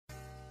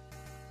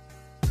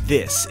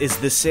This is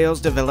the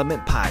Sales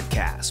Development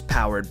Podcast,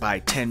 powered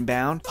by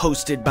Tenbound,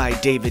 hosted by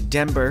David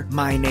Dember.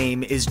 My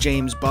name is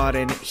James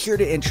Bodden, here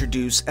to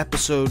introduce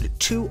episode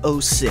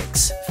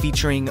 206,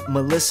 featuring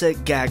Melissa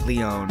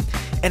Gaglione,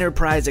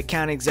 enterprise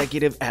account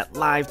executive at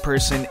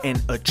LivePerson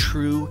and a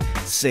true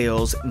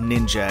sales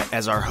ninja,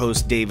 as our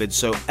host David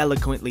so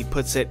eloquently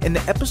puts it. And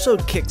the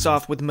episode kicks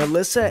off with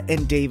Melissa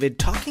and David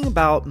talking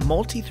about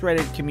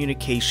multi-threaded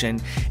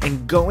communication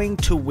and going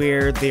to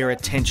where their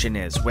attention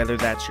is, whether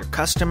that's your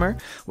customer,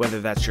 whether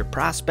that's your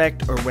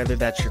prospect, or whether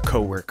that's your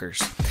coworkers.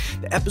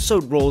 The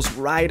episode rolls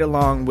right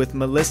along with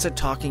Melissa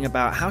talking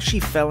about how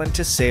she fell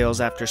into sales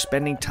after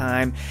spending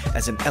time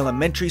as an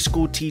elementary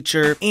school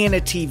teacher and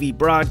a TV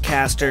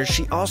broadcaster.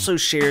 She also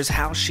shares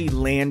how she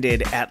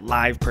landed at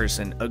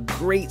LivePerson, a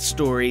great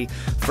story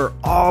for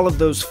all of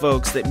those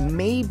folks that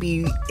may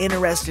be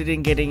interested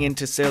in getting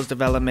into sales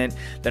development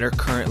that are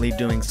currently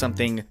doing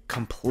something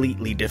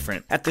completely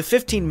different. At the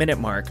 15-minute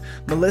mark,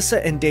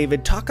 Melissa and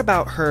David talk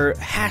about her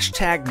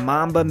hashtag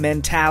Mamba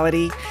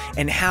mentality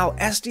and how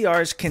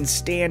SDRs can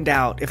stand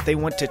out if they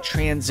want to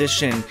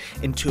transition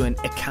into an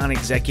account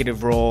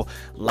executive role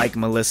like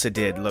Melissa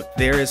did. Look,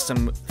 there is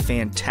some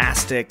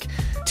fantastic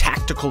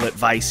tactical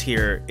advice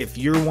here. If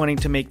you're wanting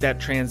to make that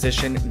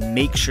transition,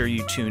 make sure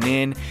you tune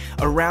in.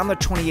 Around the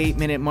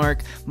 28-minute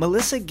mark,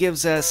 Melissa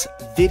gives us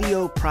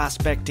Video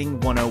Prospecting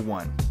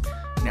 101.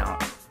 Now,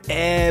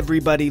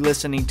 everybody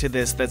listening to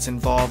this that's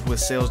involved with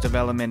sales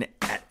development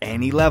at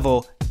any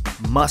level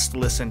must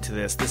listen to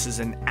this. This is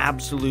an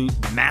absolute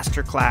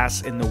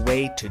masterclass in the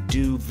way to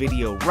do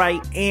video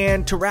right.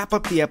 And to wrap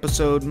up the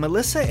episode,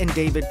 Melissa and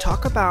David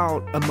talk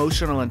about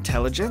emotional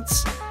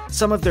intelligence,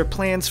 some of their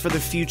plans for the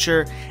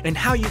future, and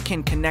how you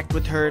can connect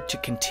with her to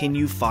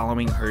continue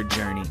following her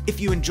journey. If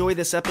you enjoy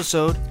this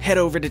episode, head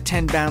over to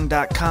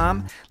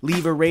tenbound.com,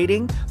 leave a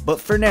rating, but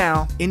for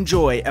now,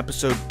 enjoy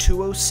episode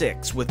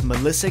 206 with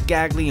Melissa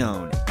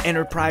Gaglione,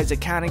 enterprise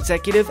account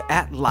executive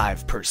at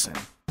LivePerson.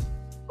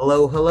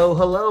 Hello, hello,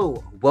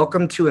 hello.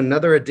 Welcome to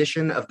another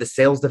edition of the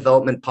Sales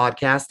Development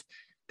Podcast.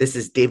 This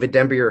is David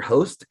Dember, your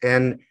host,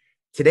 and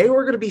today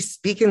we're going to be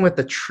speaking with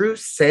the true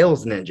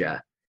sales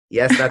ninja.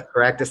 Yes, that's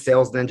correct. A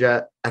sales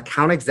ninja,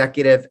 account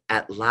executive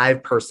at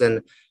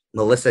LivePerson,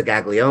 Melissa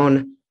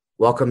Gaglione.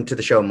 Welcome to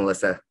the show,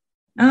 Melissa.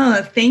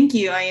 Oh, thank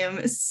you. I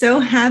am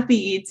so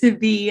happy to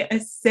be a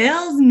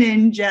sales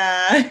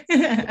ninja.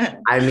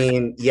 I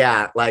mean,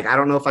 yeah, like, I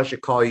don't know if I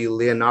should call you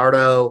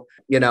Leonardo,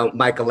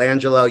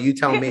 Michelangelo. You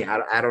tell me.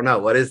 I don't know.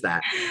 What is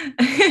that?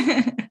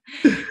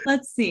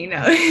 Let's see.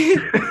 No.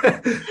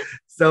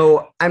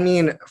 So, I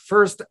mean,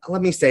 first,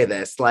 let me say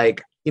this. I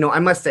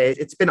must say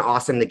it's been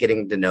awesome to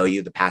getting to know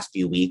you the past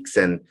few weeks.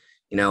 And,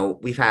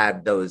 we've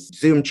had those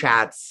Zoom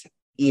chats,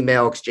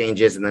 email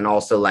exchanges, and then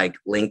also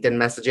LinkedIn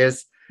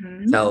messages.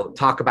 Mm-hmm. So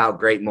talk about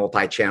great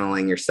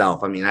multi-channeling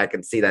yourself. I mean, I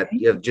can see that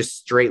you have just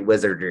straight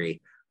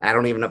wizardry. I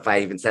don't even know if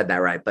I even said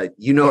that right, but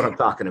you know what I'm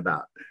talking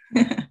about.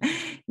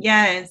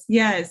 Yes.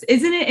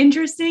 Isn't it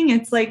interesting?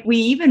 It's like we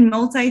even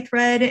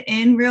multi-thread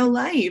in real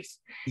life.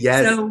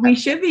 Yes. So we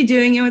should be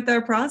doing it with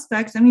our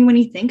prospects. I mean, when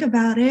you think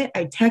about it,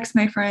 I text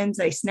my friends,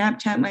 I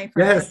Snapchat my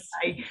friends,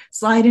 yes. I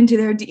slide into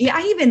their,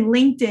 I even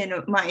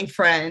LinkedIn my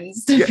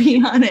friends, to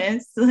be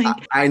honest.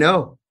 I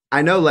know,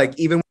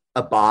 even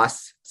a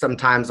boss,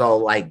 sometimes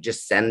I'll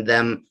just send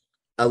them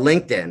a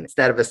LinkedIn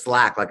instead of a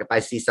Slack. If I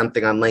see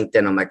something on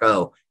LinkedIn, I'm like,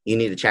 oh, you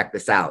need to check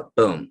this out.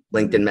 Boom,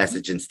 LinkedIn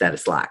message instead of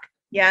Slack.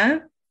 Yeah.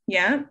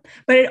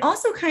 But it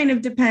also kind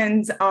of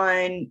depends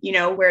on,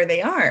 where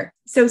they are.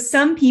 So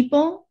some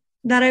people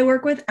that I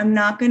work with, I'm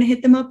not going to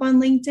hit them up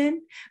on LinkedIn,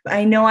 but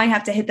I know I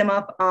have to hit them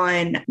up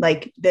on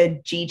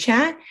the G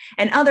chat,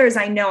 and others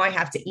I know I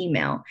have to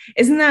email.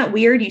 Isn't that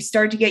weird? You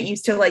start to get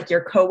used to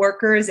your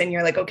coworkers and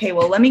you're like, okay,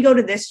 well, let me go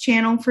to this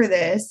channel for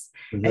this.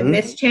 Mm-hmm. And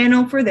this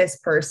channel for this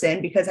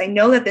person, because I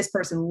know that this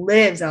person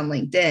lives on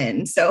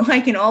LinkedIn. So I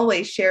can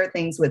always share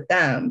things with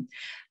them.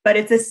 But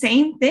it's the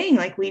same thing.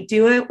 We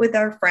do it with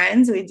our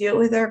friends, we do it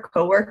with our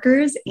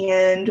coworkers,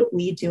 and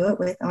we do it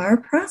with our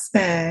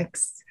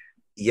prospects.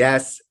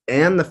 Yes.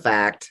 And the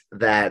fact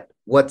that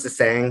what's the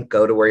saying?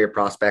 Go to where your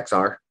prospects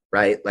are,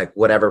 right?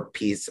 Whatever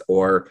piece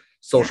or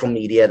social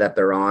media that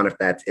they're on, if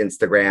that's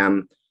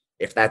Instagram,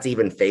 if that's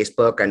even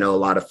Facebook. I know a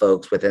lot of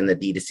folks within the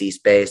D2C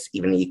space,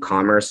 even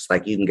e-commerce,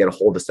 you can get a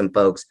hold of some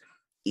folks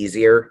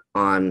easier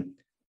on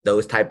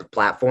those type of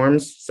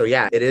platforms. So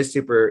yeah, it is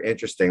super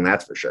interesting.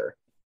 That's for sure.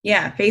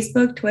 Yeah.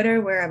 Facebook,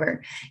 Twitter,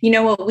 wherever.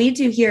 What we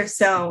do here.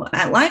 So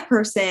at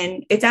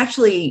LivePerson,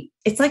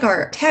 it's like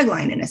our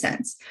tagline in a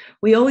sense.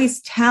 We always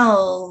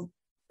tell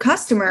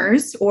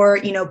customers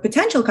or,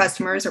 potential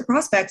customers or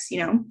prospects,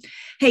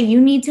 hey, you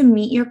need to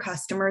meet your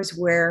customers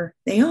where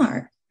they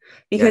are.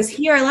 Because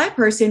here at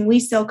LivePerson, we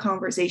sell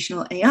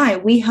conversational AI.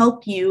 We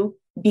help you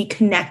be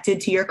connected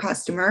to your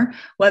customer,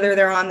 whether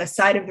they're on the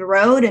side of the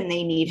road and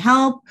they need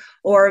help,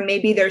 or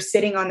maybe they're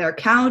sitting on their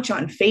couch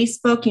on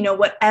Facebook,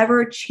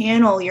 whatever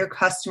channel your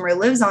customer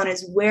lives on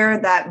is where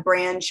that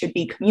brand should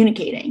be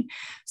communicating.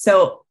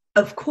 So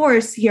of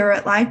course, here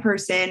at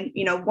LivePerson,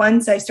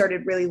 once I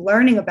started really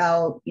learning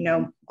about,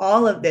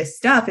 all of this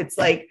stuff, it's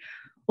like,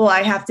 well,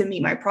 I have to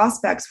meet my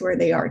prospects where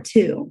they are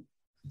too.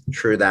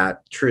 True that.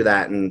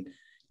 And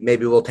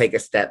maybe we'll take a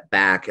step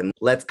back and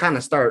let's kind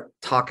of start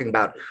talking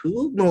about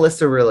who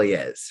Melissa really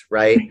is,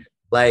 right?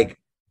 Like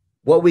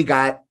what we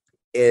got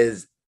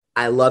is,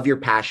 I love your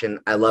passion.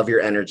 I love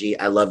your energy.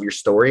 I love your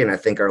story. And I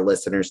think our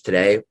listeners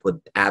today would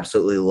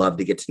absolutely love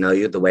to get to know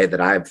you the way that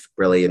I've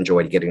really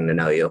enjoyed getting to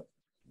know you.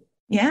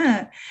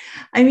 Yeah.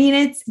 I mean,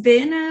 it's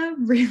been a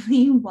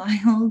really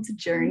wild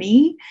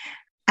journey.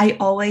 I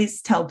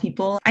always tell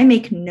people I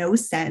make no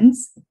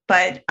sense,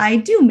 but I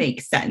do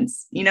make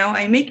sense.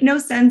 I make no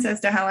sense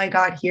as to how I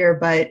got here,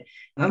 but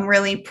I'm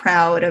really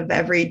proud of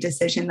every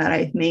decision that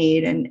I've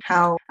made and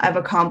how I've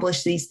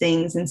accomplished these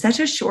things in such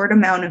a short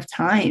amount of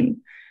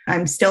time.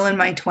 I'm still in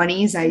my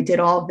 20s. I did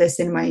all of this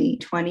in my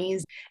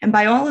 20s. And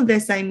by all of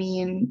this, I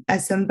mean,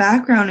 as some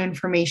background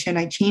information,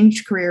 I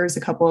changed careers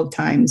a couple of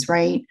times,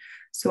 right?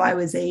 So I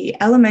was an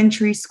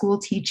elementary school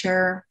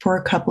teacher for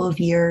a couple of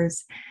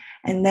years.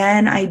 And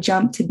then I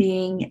jumped to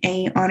being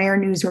an on-air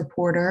news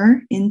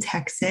reporter in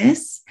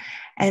Texas.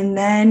 And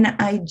then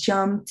I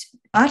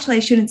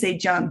shouldn't say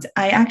jumped.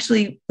 I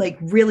actually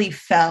really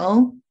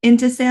fell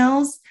into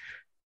sales.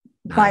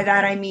 By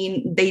that, I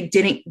mean, they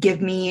didn't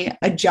give me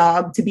a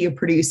job to be a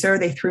producer.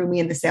 They threw me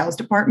in the sales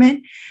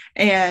department.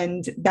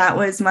 And that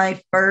was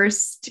my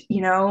first,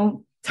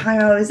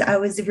 time I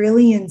was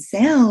really in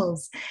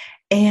sales.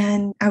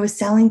 And I was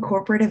selling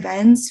corporate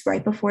events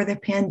right before the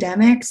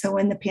pandemic. So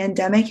when the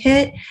pandemic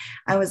hit,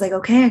 I was like,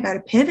 okay, I got to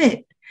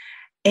pivot.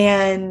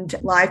 And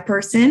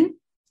LivePerson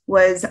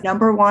was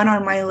number one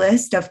on my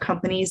list of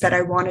companies that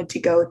I wanted to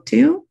go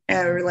to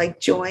or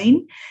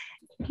join.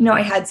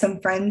 I had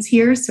some friends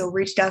here, so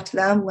reached out to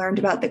them, learned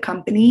about the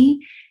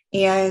company,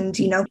 and,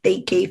 they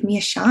gave me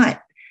a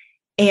shot.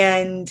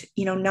 And,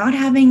 not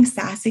having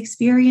SaaS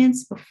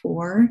experience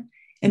before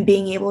and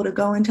being able to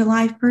go into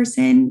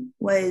LivePerson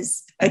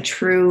was a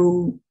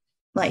true,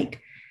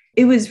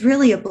 it was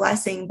really a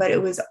blessing, but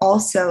it was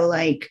also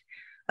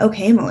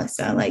okay,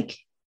 Melissa,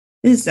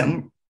 this is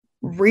some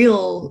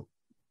real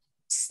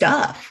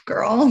stuff,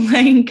 girl.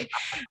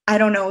 I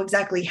don't know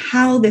exactly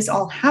how this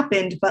all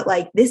happened, but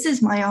this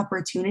is my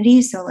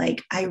opportunity. So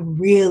I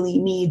really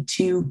need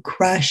to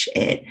crush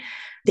it.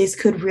 This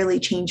could really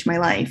change my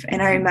life.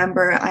 And I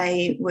remember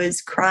I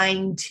was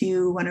crying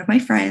to one of my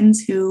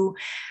friends who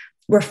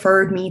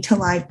referred me to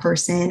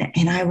LivePerson.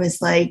 And I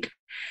was like,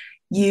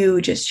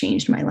 you just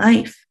changed my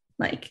life.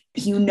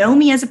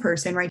 Me as a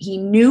person, right? He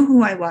knew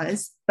who I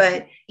was,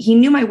 but he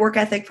knew my work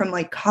ethic from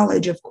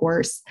college, of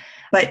course,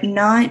 but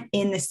not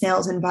in the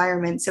sales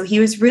environment. So he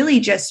was really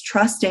just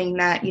trusting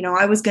that,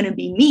 I was going to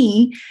be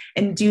me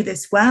and do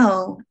this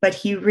well. But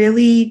he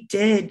really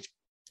did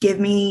give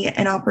me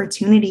an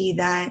opportunity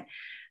that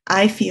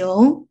I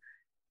feel,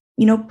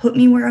 put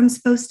me where I'm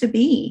supposed to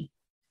be.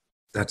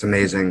 That's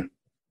amazing.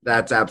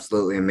 That's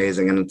absolutely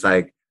amazing. And it's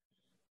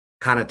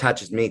kind of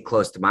touches me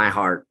close to my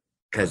heart.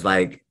 Because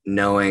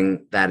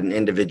knowing that an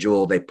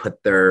individual, they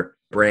put their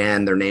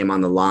brand, their name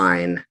on the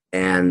line,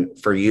 and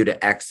for you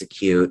to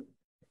execute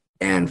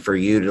and for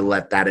you to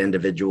let that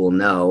individual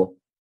know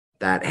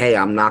that, hey,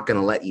 I'm not going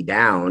to let you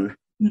down.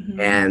 Mm-hmm.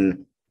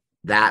 And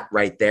that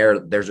right there,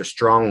 there's a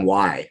strong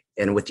why.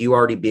 And with you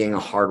already being a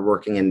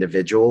hardworking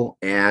individual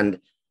and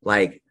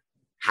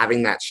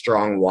having that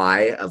strong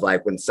why of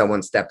when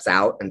someone steps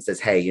out and says,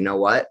 hey, you know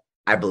what?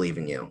 I believe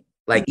in you.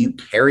 You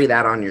carry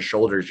that on your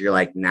shoulders.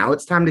 You're now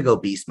it's time to go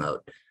beast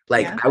mode.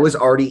 I was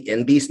already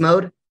in beast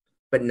mode,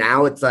 but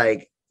now it's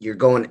you're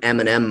going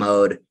M&M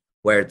mode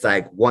where it's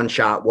one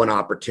shot, one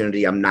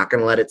opportunity. I'm not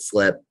going to let it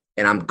slip.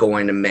 And I'm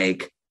going to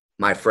make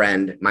my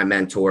friend, my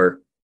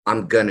mentor,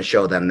 I'm going to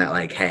show them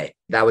that hey,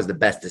 that was the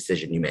best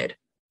decision you made.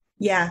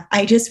 Yeah.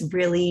 I just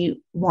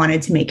really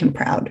wanted to make him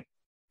proud.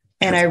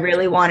 And I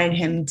really wanted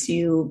him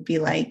to be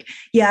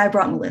yeah, I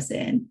brought Melissa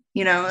in,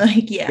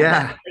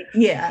 yeah.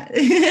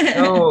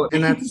 Oh,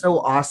 and that's so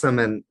awesome.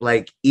 And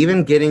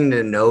even getting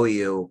to know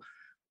you,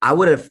 I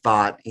would have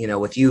thought,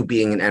 with you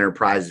being an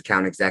enterprise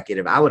account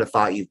executive, I would have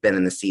thought you've been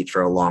in the seat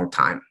for a long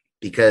time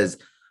because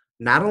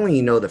not only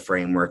you know the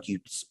framework,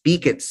 you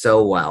speak it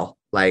so well,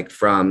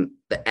 from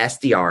the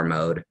SDR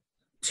mode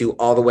to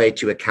all the way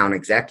to account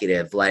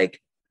executive,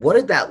 what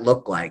did that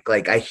look like?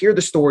 I hear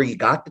the story, you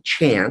got the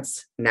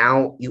chance,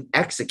 now you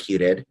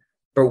executed,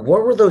 but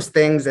what were those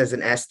things as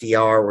an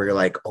SDR where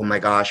you're oh my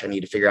gosh, I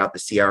need to figure out the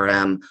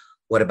CRM.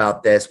 What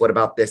about this? What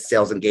about this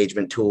sales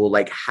engagement tool?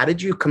 How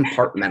did you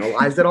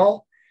compartmentalize it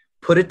all,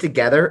 put it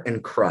together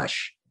and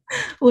crush?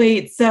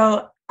 Wait,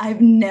 so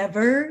I've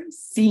never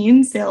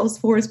seen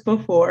Salesforce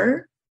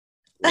before.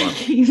 I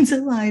came to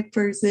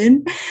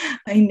LivePerson.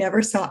 I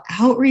never saw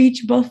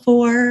Outreach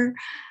before.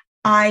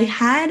 I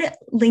had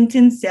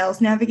LinkedIn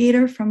Sales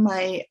Navigator from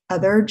my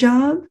other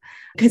job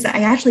because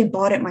I actually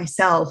bought it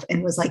myself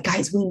and was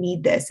guys, we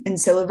need this.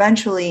 And so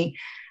eventually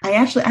I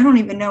don't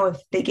even know if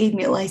they gave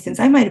me a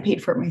license. I might have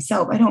paid for it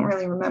myself. I don't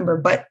really remember.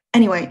 But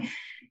anyway,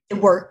 it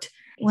worked.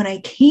 When I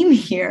came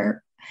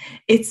here,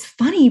 It's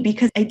funny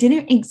because I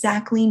didn't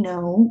exactly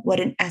know what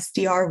an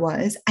SDR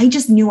was. I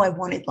just knew I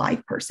wanted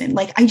LivePerson.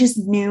 Like I just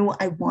knew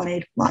I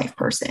wanted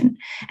LivePerson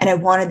and I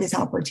wanted this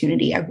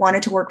opportunity. I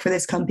wanted to work for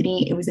this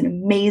company. It was an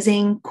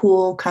amazing,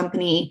 cool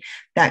company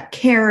that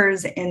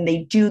cares, and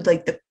they do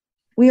like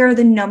we are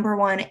the number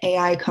one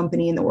AI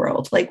company in the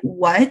world. Like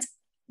what?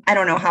 I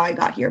don't know how I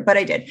got here, but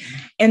I did.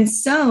 And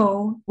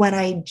so when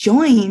I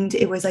joined,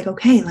 it was like,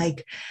 okay,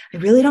 like I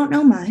really don't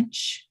know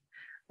much,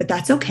 but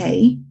that's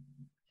okay.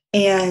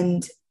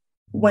 And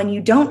when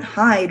you don't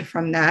hide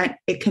from that,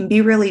 it can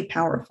be really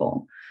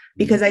powerful,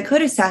 because I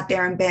could have sat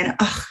there and been,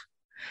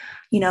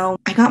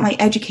 I got my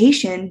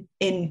education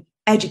in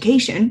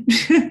education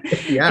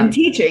and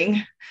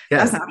teaching.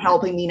 That's not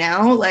helping me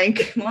now.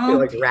 Like, well,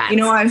 like rats.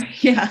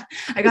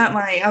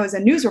 I was a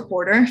news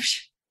reporter.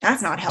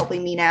 That's not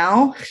helping me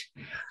now.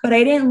 But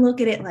I didn't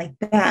look at it like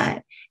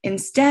that.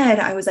 Instead,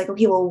 I was like,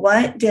 okay, well,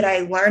 what did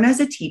I learn as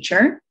a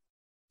teacher?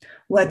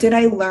 What did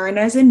I learn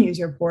as a news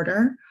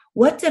reporter?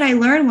 What did I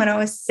learn when I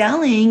was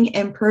selling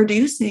and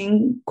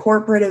producing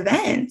corporate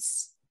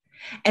events?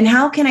 And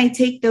how can I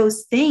take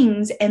those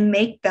things and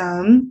make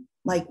them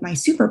like my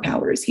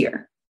superpowers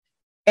here?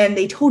 And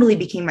they totally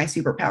became my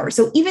superpower.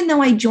 So even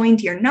though I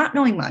joined here not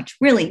knowing much,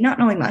 really not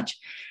knowing much,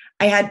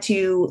 I had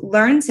to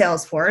learn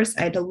Salesforce.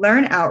 I had to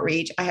learn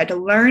outreach. I had to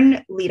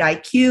learn Lead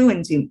IQ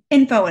and Zoom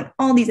Info and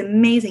all these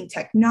amazing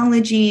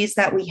technologies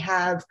that we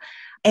have.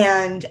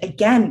 And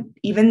again,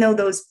 even though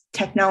those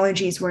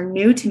technologies were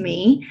new to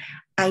me,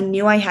 I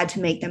knew I had to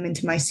make them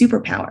into my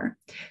superpower.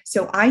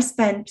 So I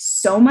spent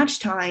so much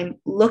time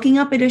looking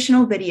up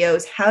additional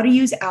videos, how to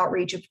use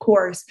outreach, of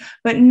course,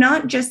 but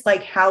not just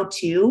like how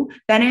to.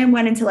 Then I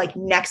went into like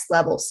next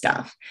level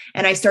stuff.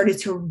 And I started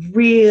to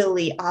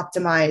really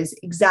optimize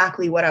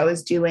exactly what I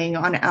was doing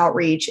on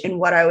outreach and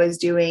what I was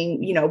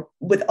doing,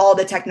 with all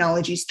the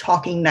technologies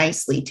talking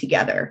nicely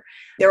together.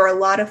 There were a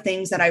lot of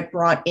things that I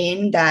brought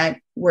in that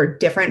were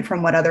different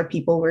from what other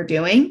people were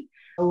doing,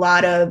 a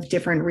lot of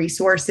different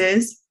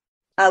resources,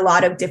 a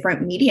lot of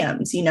different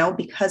mediums,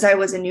 because I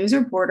was a news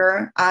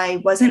reporter,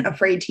 I wasn't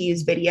afraid to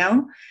use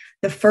video.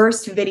 The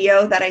first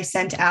video that I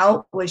sent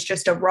out was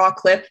just a raw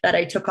clip that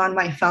I took on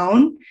my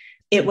phone.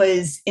 It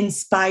was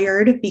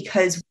inspired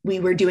because we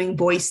were doing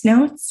voice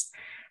notes.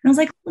 And I was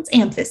like, let's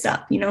amp this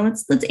up,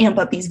 let's amp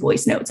up these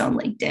voice notes on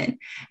LinkedIn.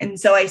 And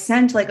so I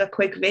sent like a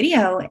quick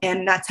video,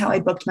 and that's how I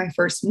booked my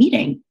first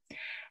meeting.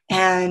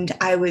 And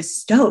I was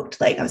stoked.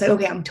 Like, I was like,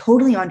 okay, I'm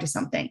totally onto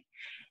something.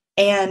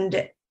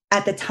 And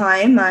at the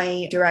time,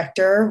 my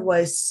director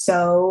was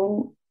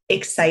so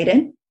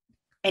excited,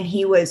 and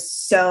he was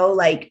so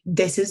like,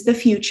 this is the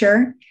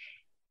future.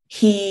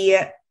 He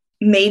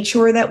made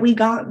sure that we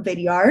got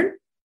Vidyard.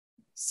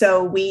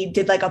 So we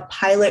did like a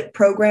pilot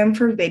program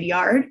for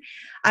Vidyard.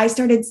 I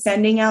started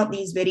sending out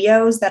these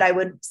videos that I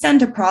would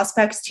send to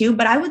prospects too,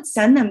 but I would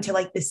send them to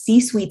like the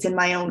C-suites in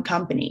my own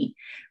company,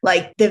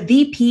 like the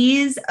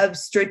VPs of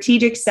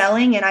strategic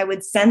selling. And I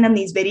would send them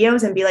these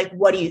videos and be like,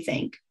 what do you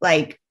think?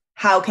 Like,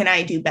 how can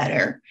I do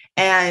better?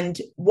 And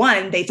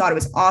one, they thought it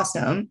was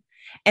awesome.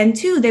 And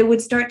two, they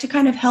would start to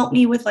kind of help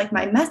me with like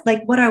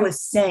like what I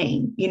was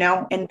saying,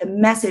 and the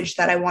message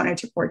that I wanted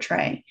to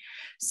portray.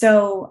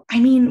 So, I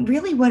mean,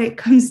 really what it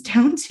comes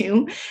down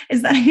to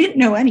is that I didn't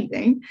know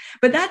anything,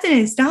 but that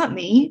didn't stop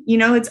me.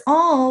 It's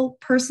all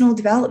personal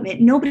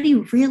development. Nobody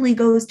really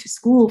goes to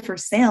school for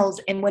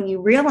sales. And when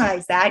you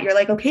realize that, you're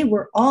like, okay,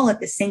 we're all at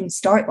the same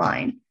start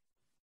line.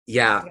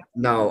 Yeah,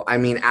 no, I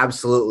mean,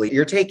 absolutely.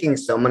 You're taking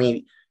so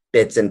many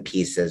bits and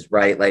pieces,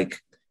 right? Like,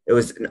 it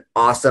was an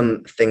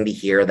awesome thing to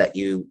hear that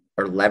you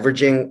are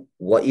leveraging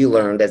what you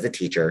learned as a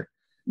teacher,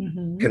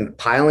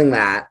 compiling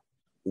that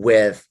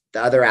with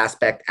the other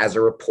aspect as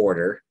a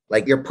reporter,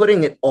 like you're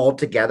putting it all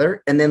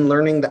together and then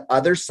learning the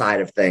other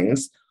side of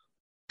things,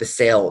 the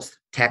sales,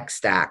 tech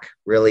stack,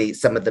 really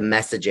some of the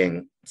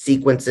messaging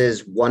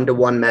sequences,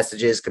 one-to-one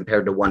messages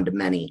compared to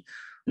one-to-many,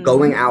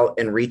 going out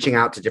and reaching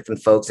out to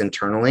different folks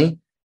internally.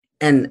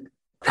 And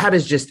that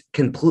is just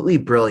completely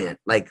brilliant.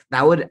 Like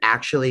that would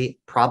actually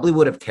probably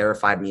would have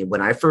terrified me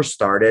when I first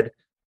started,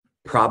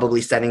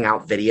 probably sending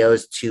out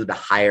videos to the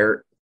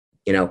higher,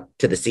 to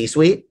the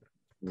C-suite.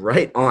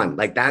 Right on.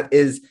 Like that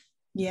is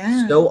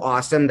so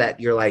awesome that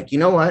you're like, you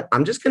know what?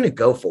 I'm just going to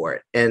go for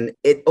it. And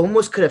it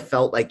almost could have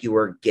felt like you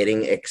were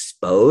getting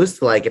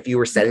exposed. Like if you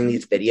were sending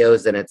these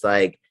videos and it's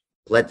like,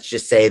 let's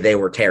just say they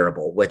were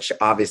terrible, which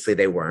obviously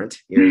they weren't.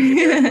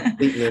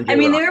 I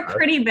mean, they were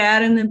pretty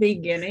bad in the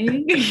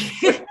beginning.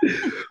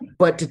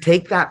 But to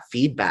take that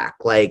feedback,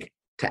 like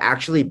to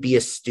actually be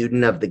a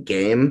student of the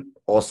game,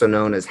 also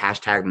known as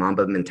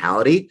 #Mamba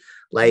mentality,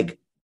 like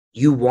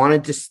you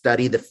wanted to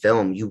study the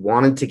film, you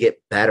wanted to get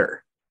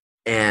better.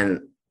 And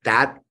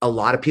that a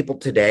lot of people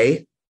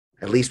today,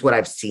 at least what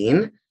I've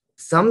seen,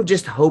 some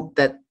just hope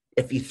that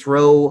if you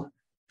throw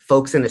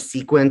folks in a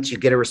sequence, you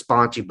get a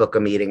response, you book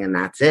a meeting, and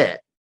that's it.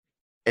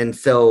 And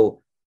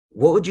so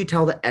what would you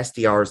tell the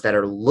SDRs that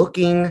are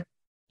looking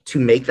to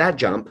make that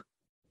jump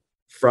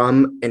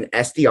from an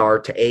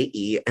SDR to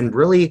AE and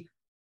really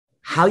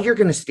how you're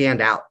going to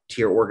stand out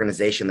to your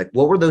organization. Like,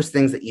 what were those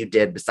things that you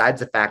did besides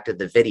the fact of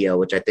the video,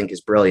 which I think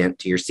is brilliant,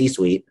 to your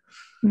C-suite?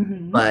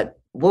 But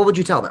what would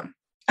you tell them?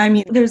 I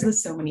mean,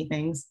 there's so many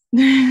things.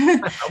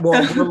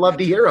 Well, we'd love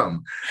to hear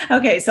them.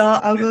 Okay, so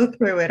I'll go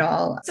through it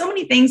all. So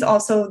many things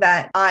also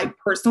that I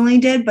personally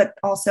did, but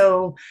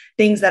also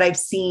things that I've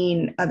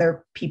seen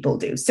other people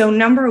do. So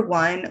number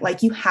one,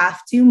 like, you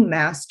have to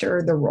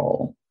master the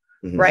role,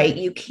 right?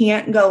 You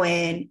can't go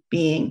in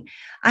being,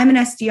 I'm an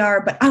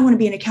SDR, but I want to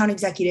be an account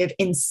executive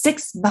in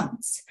 6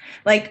 months.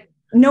 Like,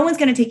 no one's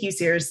going to take you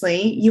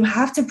seriously. You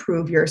have to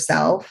prove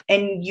yourself,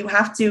 and you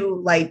have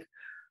to, like,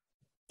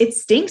 it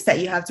stinks that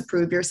you have to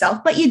prove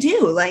yourself, but you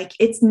do. Like,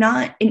 it's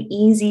not an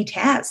easy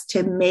task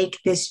to make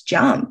this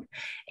jump.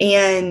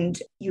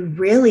 And you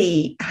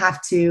really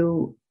have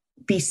to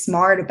be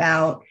smart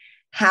about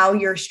how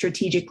you're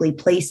strategically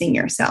placing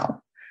yourself.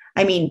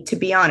 I mean, to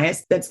be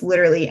honest, that's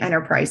literally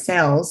enterprise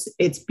sales.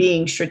 It's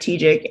being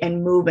strategic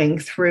and moving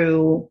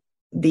through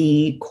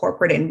the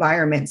corporate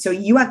environment. So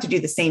you have to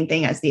do the same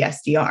thing as the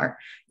SDR.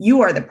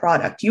 You are the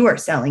product. You are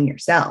selling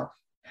yourself.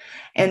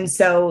 And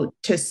so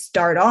to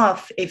start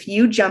off, if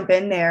you jump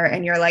in there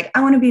and you're like,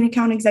 I want to be an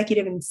account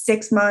executive in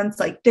 6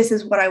 months, like, this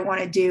is what I want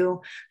to do.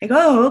 Like,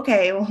 oh,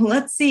 okay, well,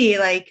 let's see.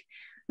 Like,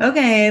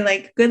 okay,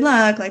 like, good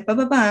luck, like, blah,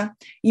 blah, blah.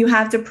 You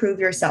have to prove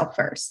yourself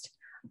first.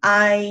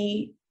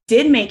 I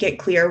did make it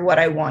clear what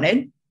I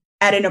wanted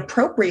at an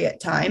appropriate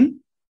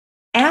time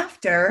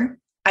after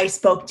I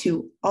spoke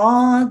to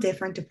all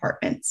different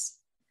departments.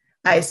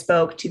 I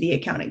spoke to the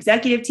account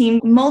executive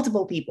team,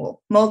 multiple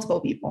people,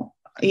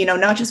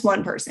 not just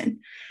one person.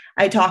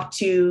 I talked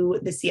to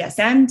the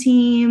CSM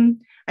team.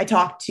 I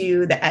talked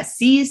to the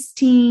SC's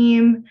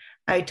team.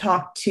 I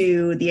talked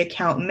to the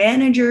account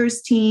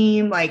managers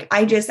team. Like,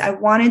 I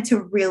wanted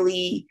to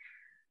really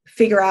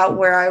figure out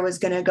where I was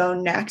going to go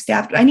next.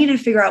 After I needed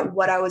to figure out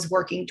what I was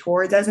working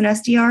towards as an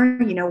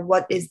SDR,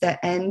 what is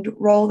the end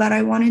role that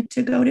I wanted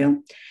to go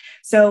to.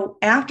 So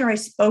after I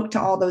spoke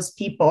to all those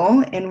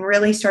people and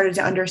really started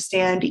to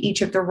understand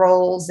each of the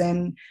roles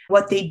and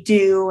what they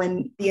do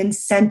and the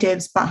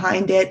incentives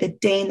behind it, the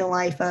day in the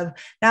life of,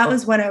 that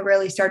was when I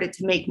really started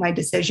to make my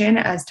decision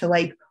as to,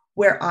 like,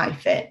 where I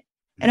fit.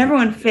 And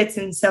everyone fits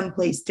in some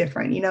place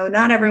different.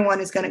 Not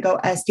everyone is going to go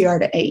SDR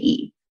to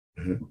AE.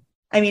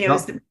 I mean, it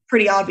was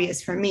pretty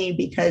obvious for me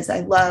because I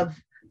love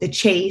the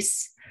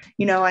chase.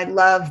 I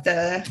love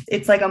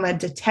it's like I'm a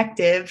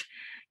detective.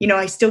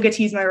 I still get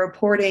to use my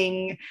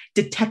reporting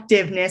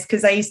detectiveness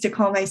because I used to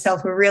call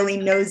myself a really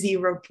nosy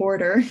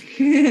reporter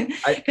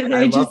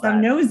because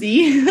I'm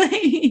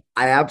nosy.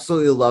 I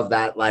absolutely love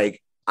that.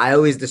 Like, I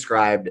always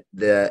described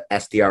the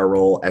SDR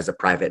role as a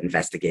private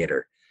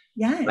investigator.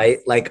 Yes. Right?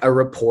 Like a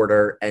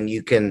reporter, and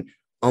you can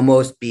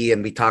almost be,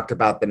 and we talked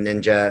about the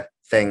ninja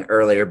thing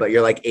earlier, but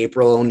you're like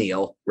April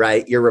O'Neil,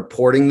 right? You're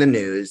reporting the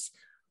news,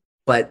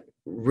 but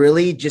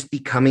really just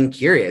becoming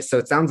curious. So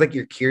it sounds like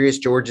you're Curious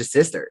George's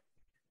sister.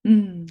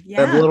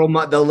 Yeah.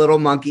 The little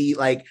monkey,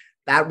 like,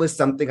 that was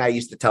something I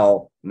used to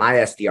tell my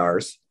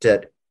SDRs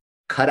to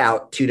cut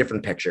out 2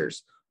 different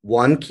pictures.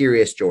 One,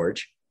 Curious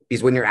George,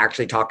 because when you're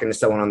actually talking to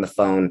someone on the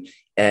phone,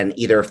 and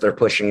either if they're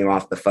pushing you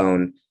off the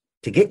phone,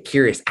 to get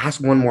curious,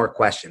 ask one more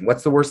question.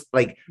 What's the worst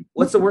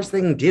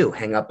thing to do?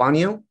 Hang up on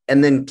you?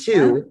 And then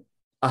 2,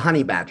 a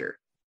honey badger.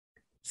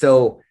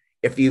 So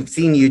if you've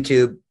seen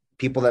YouTube,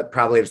 people that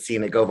probably have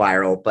seen it go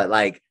viral, but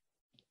like,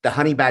 the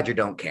honey badger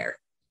don't care.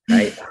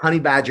 Right? Honey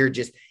badger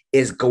just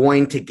is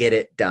going to get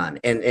it done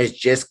and is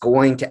just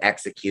going to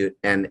execute.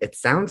 And it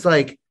sounds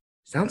like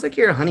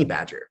you're a honey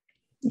badger.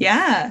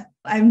 Yeah,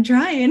 I'm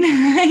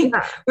trying.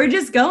 We're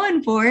just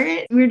going for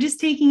it. We're just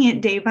taking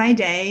it day by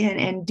day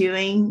and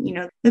doing,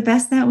 the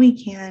best that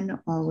we can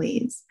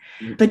always.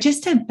 But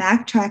just to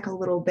backtrack a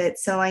little bit.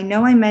 So I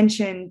know I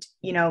mentioned,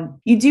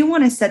 you do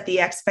want to set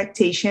the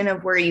expectation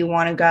of where you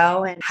want to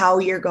go and how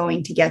you're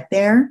going to get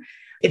there.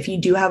 If you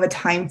do have a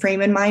time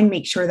frame in mind,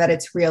 make sure that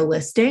it's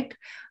realistic,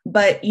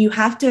 but you do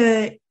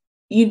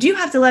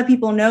have to let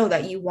people know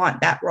that you want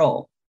that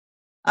role.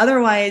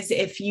 Otherwise,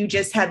 if you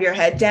just have your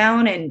head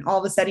down and all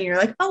of a sudden you're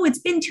like, oh, it's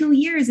been 2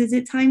 years. Is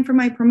it time for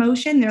my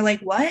promotion? They're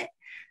like, what?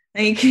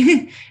 Like,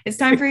 it's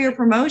time for your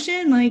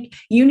promotion? Like,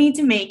 you need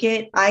to make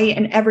it.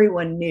 And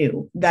everyone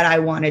knew that I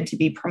wanted to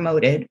be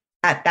promoted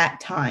at that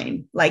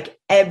time. Like,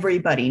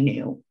 everybody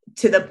knew,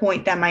 to the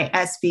point that my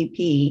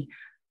SVP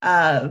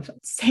of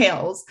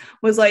sales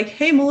was like,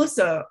 hey,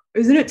 Melissa,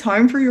 isn't it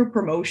time for your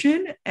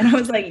promotion? And I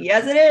was like,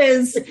 yes, it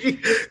is.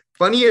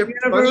 Funny you bring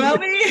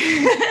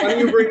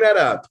that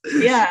up.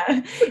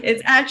 Yeah,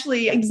 it's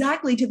actually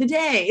exactly to the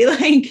day.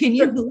 Like, can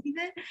you believe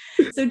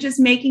it? So just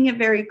making it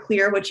very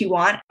clear what you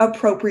want,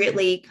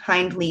 appropriately,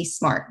 kindly,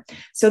 smart.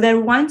 So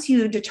then once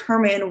you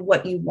determine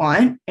what you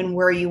want and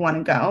where you want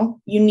to go,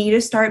 you need to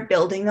start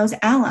building those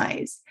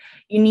allies.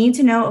 You need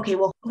to know, okay,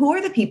 well, who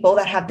are the people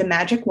that have the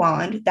magic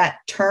wand that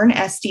turn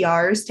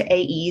SDRs to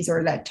AEs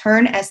or that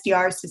turn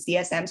SDRs to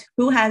CSMs?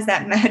 Who has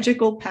that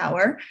magical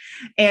power?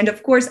 And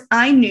of course,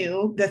 I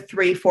knew the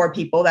 3-4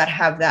 people that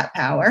have that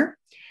power.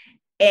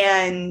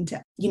 And,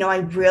 I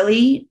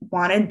really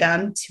wanted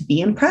them to be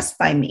impressed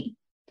by me.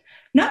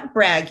 Not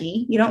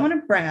braggy. You don't want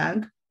to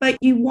brag, but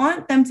you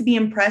want them to be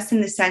impressed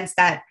in the sense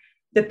that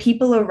the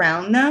people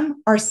around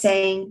them are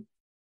saying,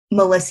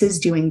 Melissa's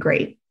doing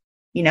great,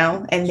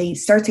 and they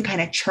start to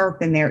kind of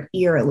chirp in their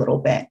ear a little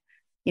bit,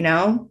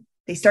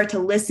 they start to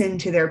listen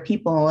to their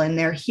people and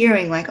they're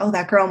hearing like, oh,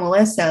 that girl,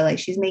 Melissa, like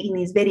she's making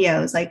these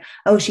videos, like,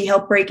 oh, she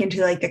helped break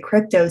into like the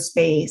crypto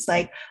space,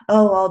 like,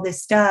 oh, all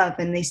this stuff.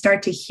 And they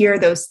start to hear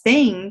those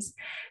things.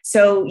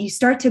 So you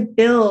start to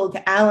build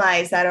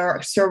allies that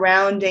are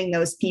surrounding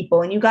those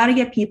people, and you got to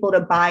get people to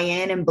buy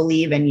in and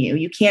believe in you.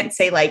 You can't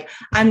say like,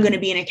 I'm going to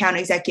be an account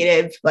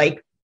executive,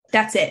 like,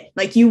 that's it.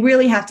 Like you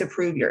really have to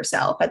prove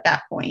yourself at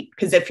that point.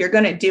 Because if you're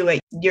going to do it,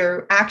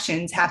 your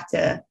actions have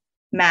to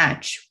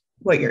match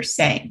what you're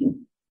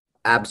saying.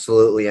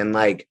 Absolutely. And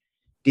like,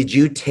 did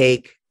you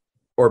take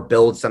or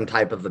build some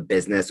type of a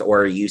business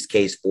or a use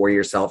case for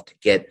yourself to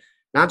get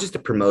not just a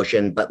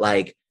promotion, but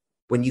like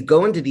when you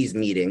go into these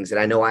meetings, and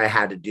I know I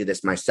had to do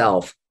this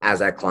myself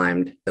as I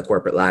climbed the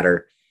corporate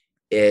ladder,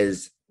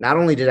 is not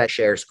only did I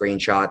share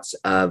screenshots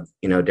of,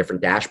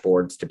 different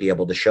dashboards to be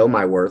able to show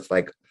my worth,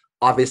 like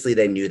obviously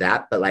they knew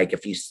that, but like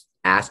if you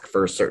ask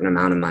for a certain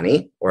amount of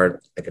money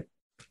or like a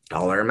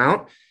dollar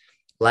amount,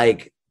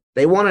 like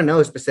they want to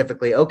know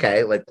specifically,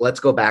 okay, like let's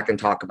go back and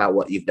talk about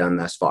what you've done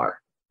thus far.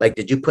 Like,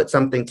 did you put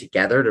something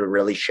together to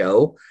really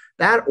show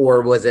that,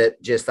 or was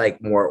it just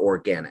like more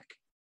organic?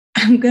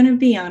 I'm going to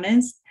be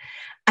honest.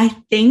 I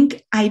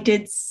think I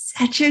did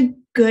such a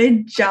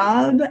good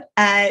job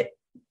at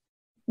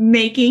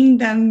making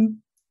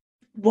them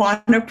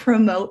want to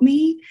promote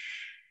me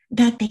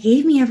that they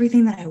gave me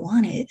everything that I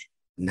wanted.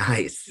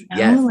 Nice.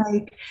 Yes.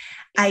 Like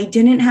I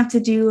didn't have to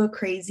do a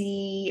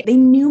crazy, they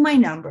knew my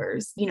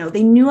numbers,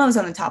 they knew I was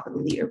on the top of the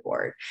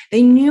leaderboard.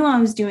 They knew I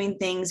was doing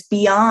things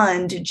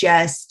beyond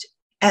just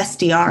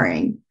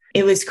SDRing.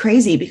 It was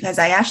crazy because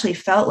I actually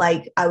felt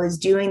like I was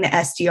doing the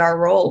SDR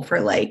role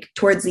for like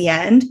towards the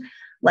end,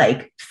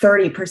 like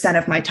 30%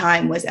 of my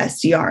time was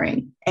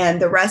SDRing.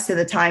 And the rest of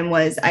the time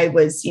I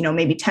was,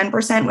 maybe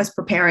 10% was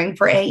preparing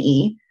for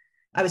AE.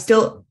 I was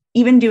still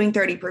even doing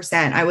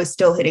 30%, I was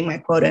still hitting my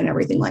quota and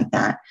everything like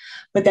that.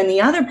 But then the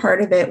other part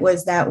of it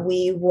was that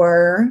when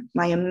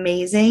I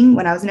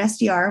was an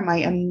SDR, my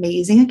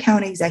amazing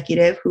account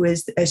executive, who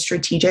is a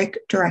strategic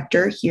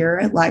director here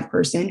at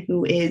LivePerson,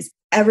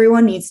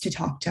 everyone needs to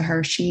talk to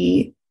her.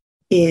 She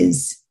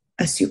is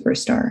a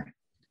superstar.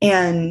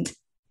 And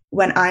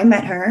when I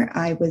met her,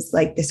 I was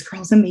like, this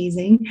girl's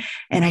amazing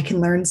and I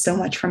can learn so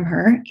much from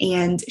her.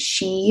 And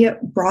she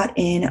brought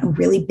in a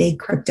really big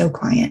crypto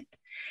client.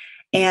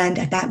 And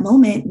at that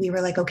moment, we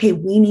were like, okay,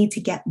 we need to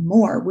get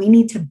more. We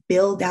need to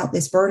build out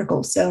this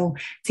vertical. So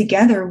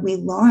together we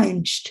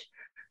launched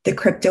the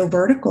crypto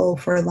vertical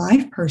for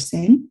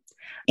LivePerson.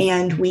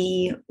 And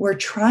we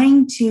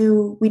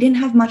didn't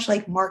have much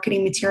like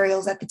marketing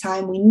materials at the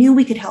time. We knew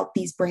we could help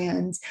these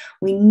brands.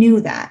 We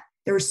knew that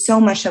there was so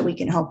much that we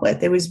can help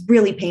with. It was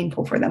really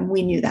painful for them.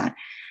 We knew that.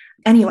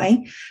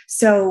 Anyway,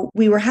 so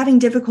we were having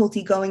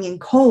difficulty going in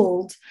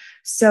cold.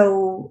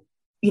 So,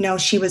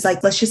 she was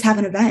like, let's just have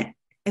an event.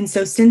 And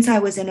so since I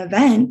was in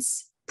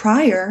events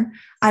prior,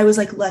 I was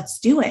like, let's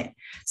do it.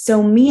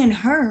 So me and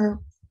her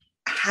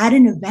had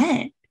an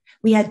event.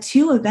 We had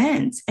 2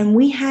 events and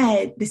we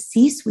had the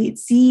C-suite,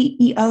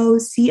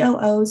 CEOs,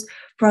 COOs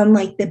from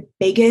like the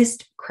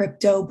biggest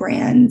crypto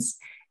brands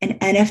and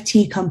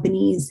NFT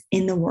companies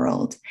in the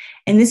world.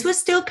 And this was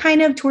still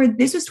towards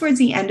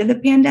the end of the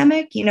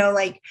pandemic,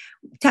 like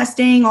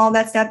testing, all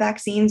that stuff,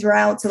 vaccines were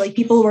out. So like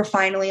people were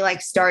finally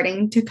like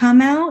starting to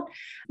come out,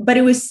 but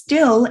it was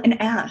still an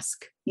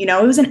ask.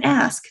 It was an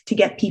ask to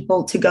get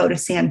people to go to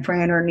San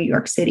Fran or New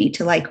York City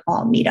to like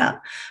all meet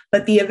up.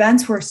 But the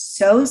events were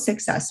so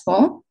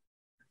successful.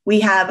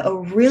 We have a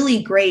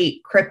really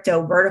great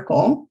crypto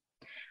vertical.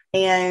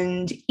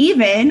 And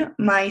even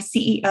my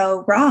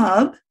CEO,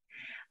 Rob,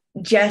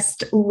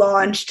 just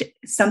launched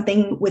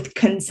something with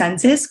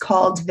Consensus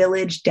called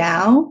Village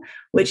DAO,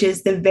 which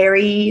is the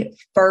very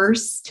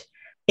first.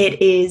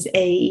 It is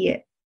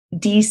a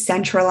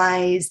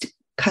decentralized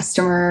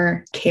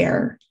customer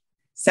care.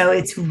 So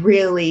it's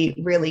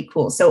really, really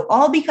cool. So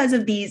all because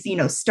of these,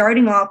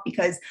 starting off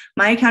because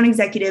my account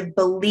executive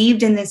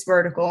believed in this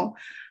vertical,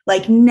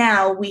 like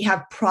now we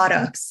have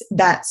products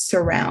that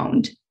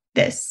surround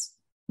this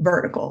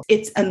vertical.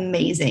 It's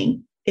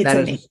amazing.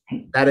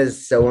 Amazing. That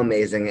is so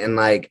amazing. And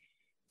like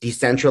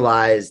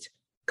decentralized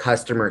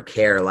customer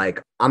care,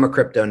 like I'm a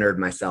crypto nerd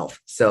myself.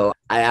 So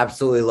I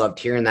absolutely loved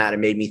hearing that. It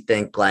made me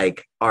think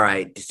like, all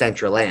right,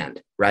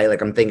 Decentraland, right?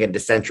 Like I'm thinking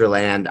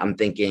Decentraland. I'm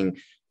thinking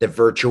the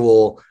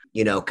virtual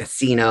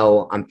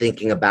casino. I'm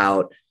thinking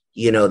about,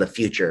 the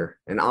future.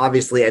 And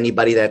obviously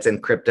anybody that's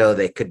in crypto,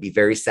 they could be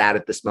very sad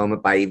at this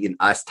moment by even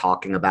us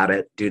talking about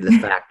it due to the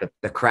fact that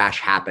the crash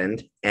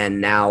happened.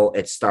 And now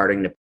it's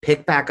starting to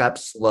pick back up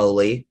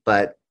slowly,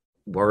 but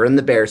we're in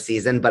the bear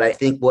season. But I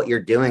think what you're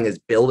doing is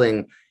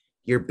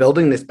you're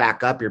building this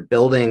back up. You're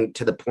building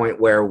to the point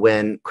where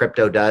when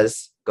crypto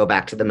does go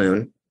back to the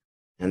moon,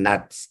 and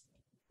that's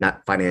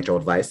not financial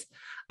advice,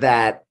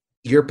 that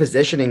you're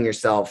positioning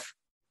yourself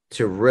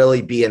to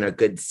really be in a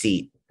good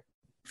seat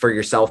for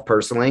yourself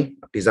personally,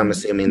 because I'm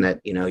assuming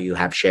that, you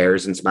have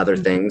shares and some other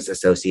things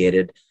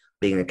associated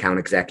being an account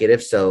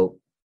executive. So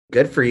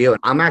good for you. And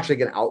I'm actually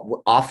going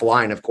to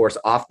offline, of course,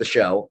 off the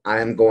show.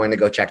 I'm going to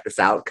go check this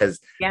out because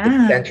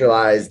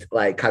centralized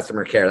like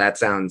customer care, that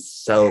sounds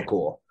so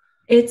cool.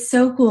 It's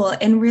so cool.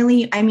 And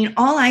really, I mean,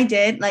 all I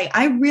did,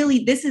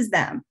 this is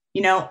them,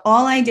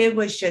 all I did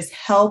was just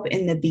help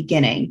in the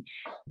beginning.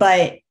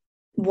 But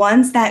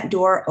once that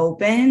door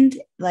opened,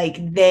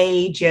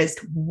 they just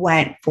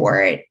went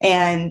for it.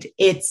 And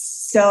it's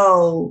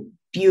so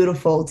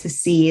beautiful to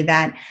see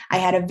that I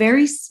had a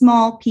very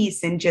small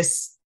piece in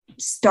just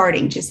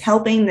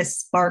helping the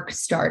spark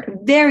start, a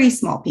very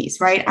small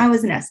piece, right? I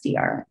was an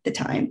SDR at the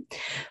time,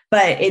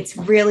 but it's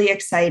really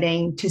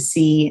exciting to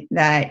see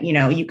that,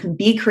 you can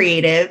be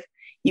creative,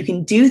 you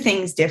can do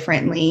things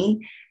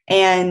differently.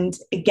 And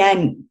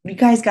again, you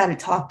guys got to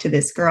talk to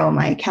this girl,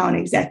 my account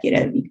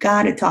executive. You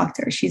got to talk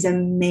to her. She's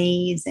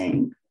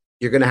amazing.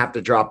 You're going to have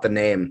to drop the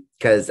name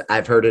because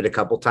I've heard it a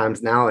couple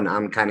times now and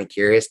I'm kind of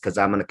curious because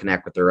I'm going to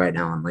connect with her right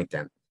now on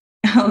LinkedIn.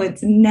 Oh,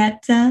 it's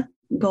Netta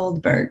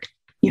Goldberg.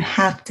 You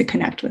have to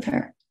connect with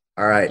her.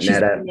 All right, She's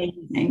Netta.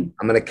 Amazing.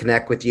 I'm going to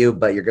connect with you,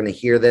 but you're going to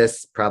hear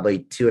this probably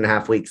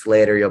 2.5 weeks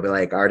later. You'll be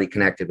like, already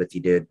connected with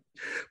you, dude.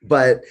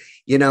 But,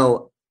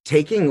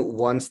 taking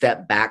one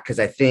step back, because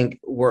I think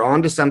we're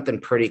onto something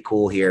pretty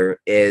cool here,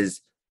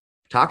 is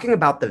talking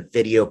about the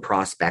video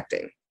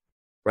prospecting,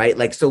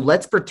 right? So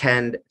let's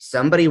pretend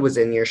somebody was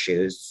in your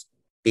shoes,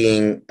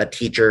 being a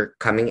teacher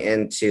coming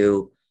in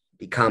to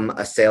become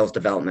a sales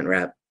development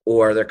rep,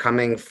 or they're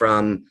coming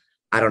from,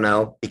 I don't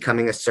know,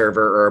 becoming a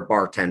server or a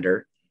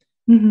bartender.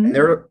 Mm-hmm. And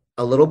they're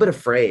a little bit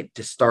afraid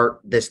to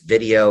start this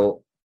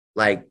video,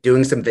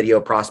 doing some video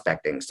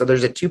prospecting. So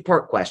there's a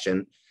 2-part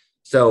question.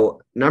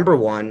 So number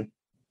one,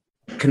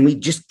 can we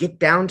just get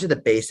down to the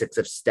basics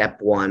of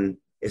step 1?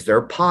 Is there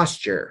a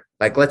posture?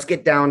 Let's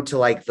get down to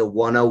the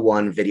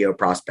 101 video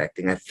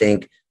prospecting. I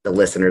think the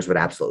listeners would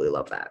absolutely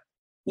love that.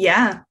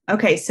 Yeah.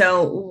 Okay.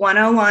 So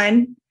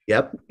 101.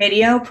 Yep.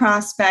 Video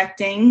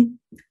prospecting.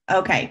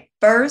 Okay.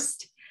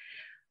 First,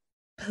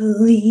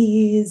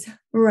 please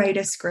write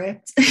a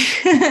script.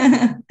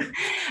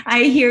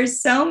 I hear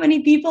so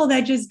many people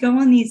that just go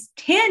on these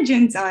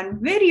tangents on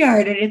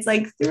Vidyard and it's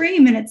 3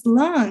 minutes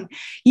long.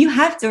 You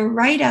have to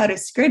write out a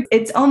script.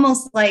 It's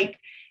almost like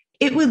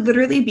it would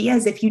literally be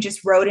as if you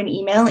just wrote an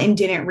email and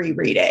didn't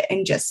reread it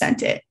and just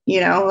sent it, you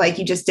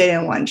just did it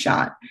in one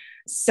shot.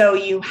 So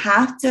you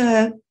have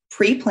to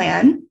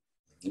pre-plan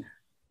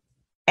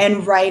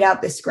and write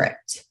out the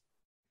script.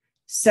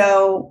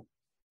 So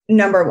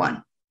number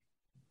one,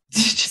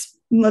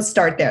 let's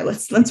start there.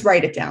 Let's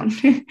write it down.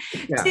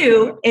 Yeah.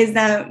 2 is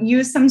that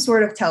use some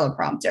sort of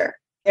teleprompter.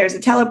 There's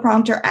a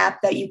teleprompter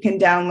app that you can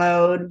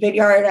download.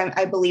 Vidyard,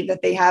 I believe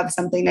that they have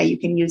something that you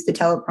can use the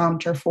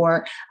teleprompter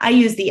for. I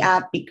use the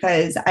app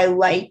because I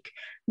like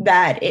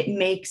that it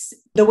makes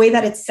the way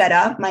that it's set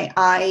up, my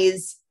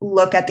eyes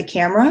look at the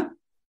camera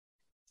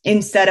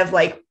instead of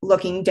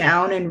looking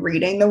down and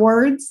reading the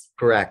words.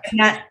 Correct.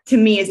 And that to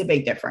me is a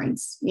big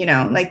difference.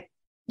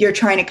 You're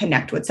trying to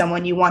connect with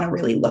someone, you want to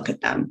really look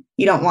at them.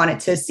 You don't want it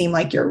to seem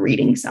like you're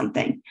reading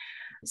something.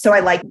 So I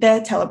like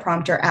the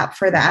teleprompter app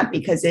for that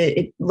because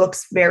it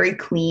looks very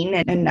clean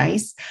and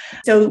nice.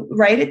 So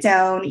write it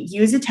down,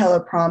 use a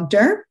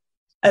teleprompter.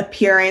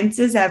 Appearance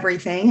is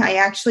everything. I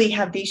actually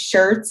have these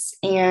shirts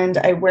and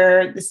I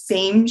wear the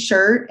same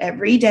shirt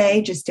every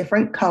day, just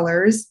different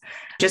colors,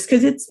 just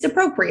because it's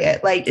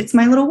appropriate. It's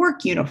my little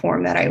work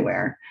uniform that I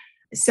wear.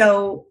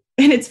 So,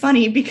 and it's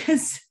funny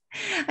because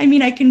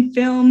I can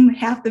film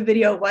half the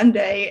video one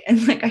day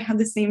and I have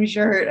the same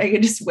shirt. I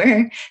could just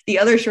wear the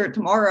other shirt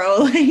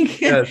tomorrow.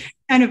 Yes.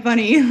 Kind of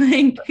funny.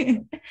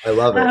 I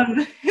love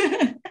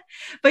it.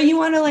 But you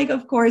want to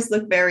of course,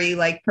 look very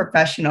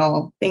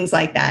professional, things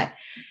like that.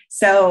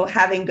 So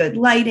having good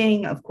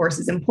lighting, of course,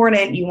 is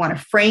important. You want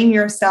to frame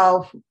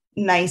yourself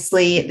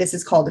nicely. This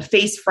is called a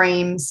face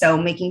frame. So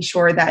making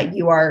sure that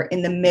you are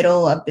in the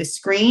middle of the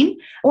screen,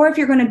 or if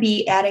you're going to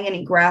be adding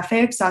any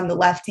graphics on the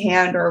left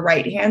hand or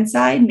right hand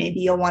side, maybe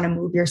you'll want to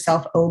move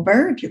yourself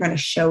over if you're going to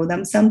show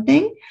them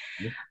something.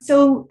 Yeah.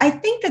 So I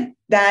think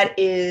that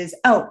is,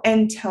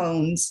 and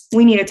tones.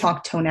 We need to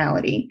talk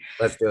tonality.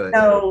 Let's do it.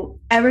 So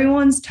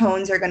everyone's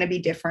tones are going to be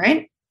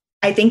different.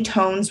 I think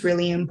tone's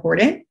really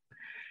important.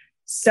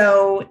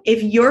 So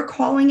if you're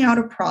calling out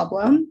a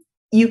problem,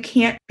 you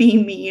can't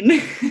be mean.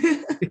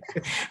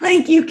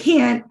 You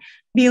can't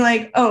be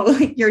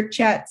your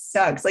chat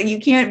sucks. You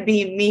can't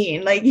be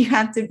mean. You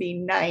have to be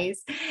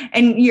nice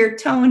and your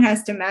tone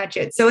has to match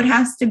it. So it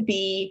has to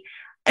be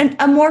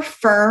a more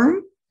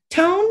firm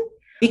tone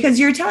because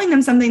you're telling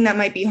them something that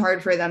might be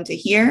hard for them to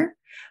hear,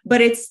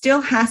 but it still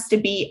has to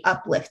be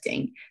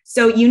uplifting.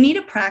 So you need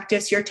to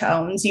practice your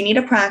tones. You need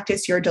to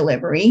practice your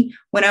delivery.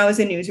 When I was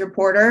a news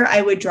reporter,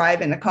 I would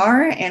drive in the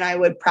car and I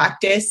would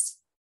practice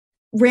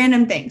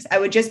random things. I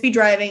would just be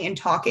driving and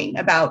talking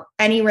about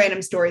any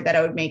random story that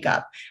I would make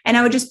up. And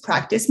I would just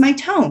practice my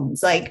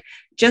tones, like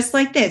just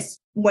like this.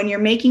 When you're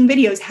making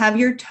videos, have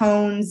your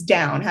tones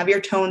down, have your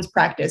tones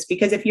practiced.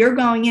 Because if you're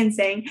going in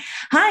saying,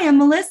 hi, I'm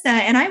Melissa,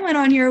 and I went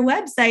on your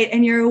website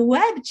and your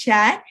web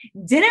chat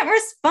didn't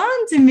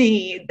respond to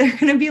me, they're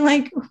going to be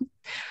like,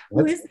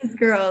 who is this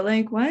girl?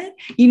 Like, what?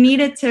 You need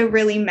it to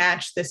really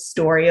match the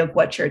story of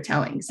what you're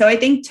telling. So I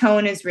think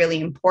tone is really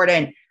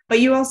important,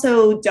 but you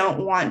also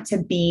don't want to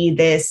be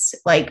this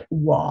like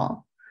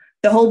wall.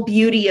 The whole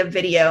beauty of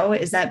video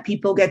is that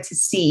people get to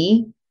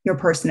see your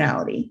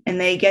personality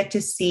and they get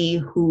to see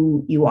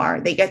who you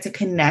are. They get to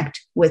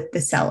connect with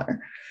the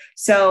seller.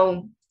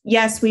 So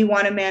yes, we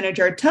want to manage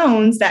our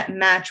tones that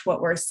match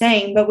what we're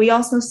saying, but we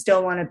also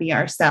still want to be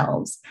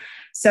ourselves.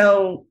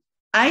 So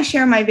I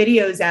share my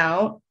videos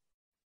out,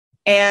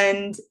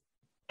 and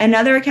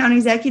another account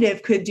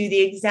executive could do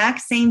the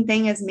exact same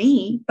thing as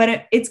me,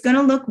 but it's going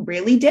to look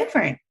really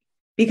different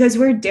because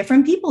we're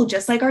different people,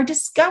 just like our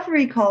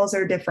discovery calls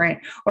are different,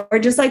 or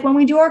just like when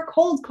we do our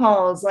cold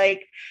calls,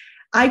 like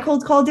I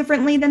cold call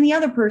differently than the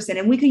other person,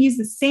 and we could use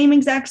the same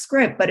exact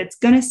script, but it's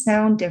going to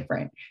sound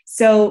different.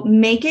 So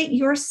make it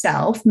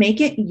yourself, make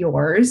it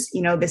yours.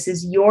 You know, this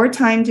is your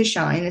time to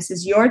shine. This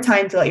is your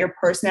time to let your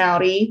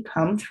personality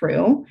come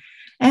through,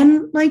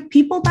 and like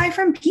people buy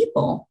from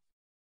people.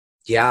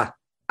 Yeah,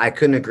 I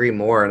couldn't agree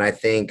more. And I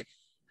think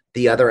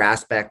the other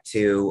aspect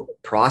to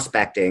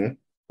prospecting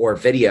or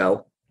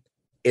video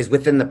is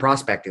within the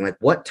prospecting. Like,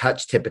 what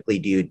touch typically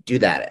do you do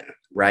that in?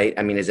 Right?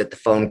 I mean, is it the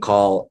phone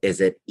call? Is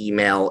it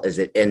email? Is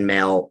it in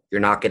mail? You're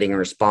not getting a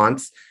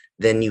response.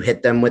 Then you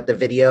hit them with the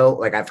video.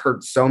 Like, I've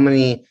heard so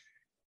many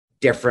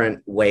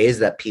different ways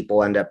that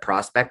people end up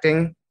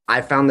prospecting.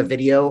 I found the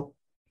video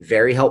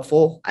very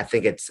helpful. I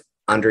think it's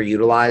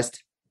underutilized.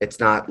 It's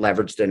not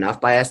leveraged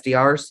enough by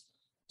SDRs.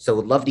 So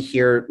would love to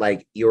hear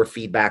like your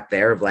feedback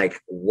there of like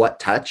what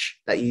touch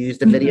that you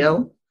used in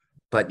video.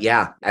 But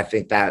yeah, I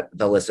think that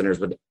the listeners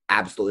would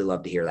absolutely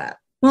love to hear that.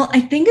 Well,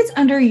 I think it's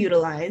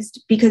underutilized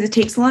because it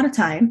takes a lot of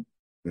time.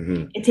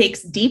 It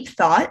takes deep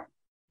thought,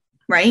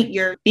 right?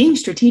 You're being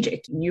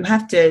strategic. You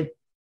have to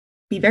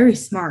be very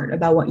smart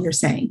about what you're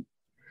saying.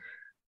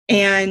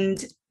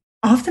 And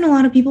often a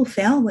lot of people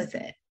fail with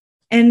it.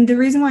 And the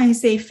reason why I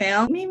say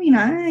fail, maybe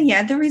not.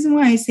 Yeah, the reason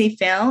why I say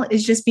fail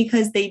is just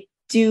because they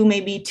do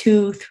maybe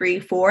 2, 3,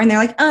 4, and they're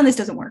like, oh, this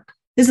doesn't work.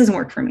 This doesn't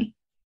work for me.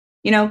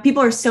 You know,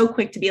 people are so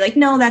quick to be like,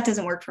 no, that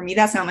doesn't work for me.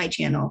 That's not my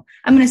channel.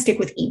 I'm going to stick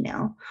with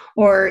email.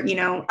 Or, you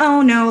know,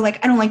 oh no,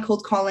 like I don't like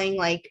cold calling.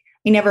 Like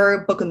I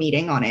never book a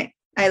meeting on it.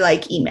 I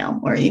like email,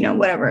 or, you know,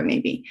 whatever it may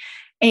be.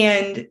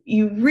 And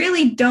you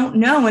really don't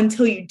know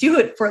until you do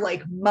it for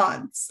like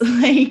months.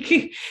 Like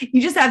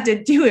you just have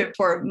to do it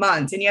for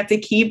months, and you have to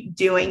keep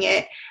doing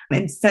it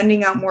and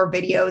sending out more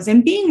videos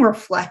and being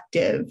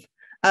reflective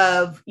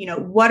of, you know,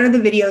 what are the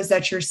videos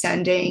that you're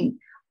sending?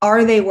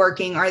 Are they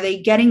working? Are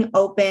they getting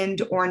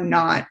opened or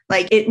not?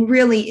 Like it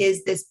really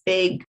is this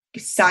big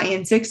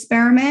science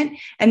experiment.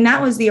 And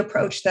that was the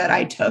approach that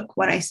I took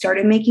when I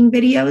started making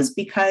videos,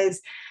 because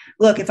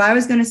look, if I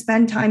was going to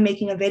spend time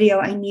making a video,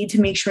 I need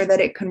to make sure that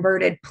it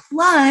converted.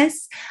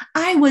 Plus,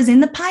 I was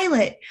in the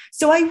pilot.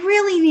 So I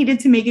really needed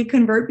to make it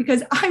convert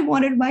because I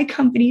wanted my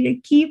company to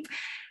keep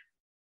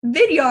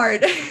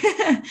Vidyard.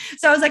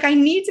 So I was like, I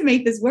need to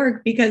make this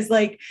work because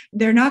like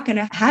they're not going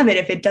to have it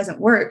if it doesn't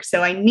work.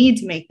 So I need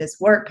to make this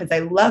work because I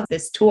love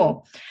this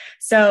tool.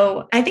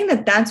 So I think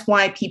that that's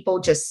why people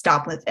just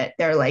stop with it.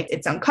 They're like,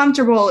 it's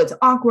uncomfortable. It's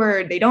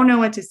awkward. They don't know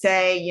what to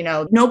say. You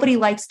know, nobody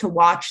likes to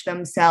watch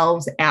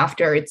themselves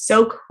after. It's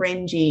so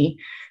cringy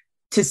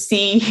to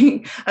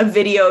see a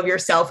video of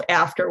yourself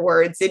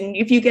afterwards. And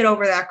if you get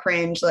over that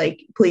cringe,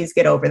 like, please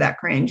get over that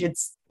cringe.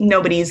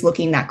 Nobody's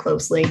looking that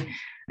closely.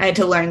 I had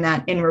to learn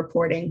that in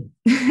reporting.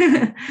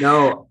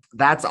 No,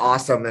 that's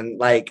awesome. And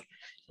like,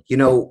 you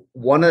know,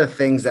 one of the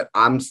things that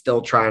I'm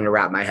still trying to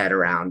wrap my head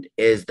around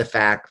is the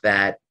fact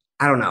that,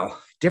 I don't know,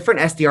 different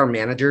SDR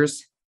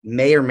managers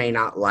may or may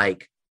not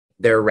like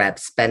their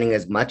reps spending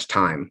as much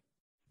time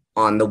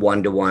on the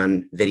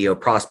one-to-one video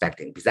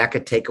prospecting, because that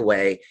could take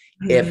away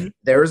if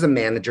there's a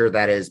manager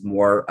that is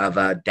more of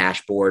a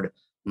dashboard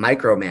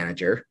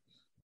micromanager,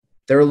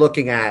 they're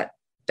looking at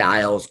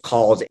dials,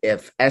 calls.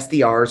 If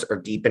SDRs are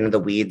deep into the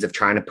weeds of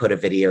trying to put a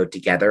video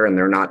together and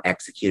they're not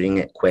executing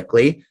it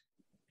quickly,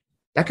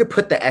 that could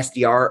put the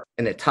SDR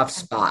in a tough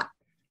spot,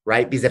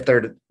 right? Because if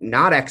they're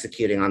not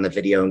executing on the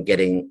video and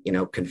getting, you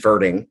know,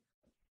 converting,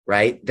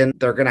 right, then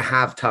they're going to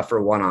have tougher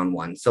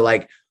one-on-one. So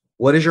like,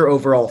 what is your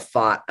overall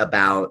thought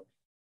about,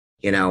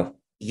 you know,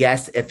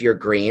 yes, if you're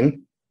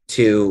green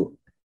to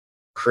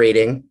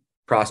creating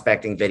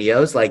prospecting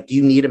videos, like, do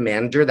you need a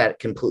manager that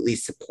completely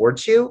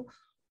supports you?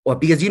 Well,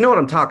 because you know what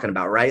I'm talking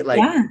about, right? Like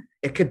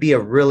It could be a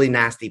really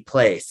nasty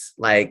place,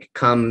 like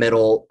come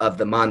middle of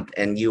the month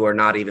and you are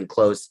not even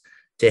close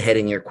to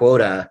hitting your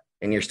quota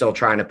and you're still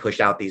trying to push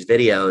out these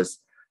videos.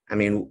 I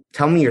mean,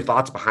 tell me your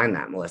thoughts behind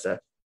that, Melissa.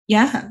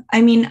 Yeah.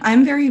 I mean,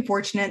 I'm very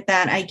fortunate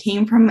that I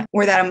came from,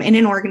 or that I'm in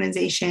an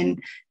organization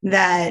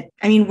that,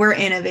 I mean, we're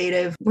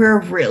innovative.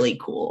 We're really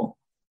cool.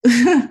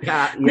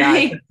 Yeah,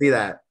 I can see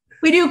that.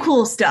 We do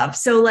cool stuff.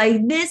 So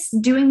like this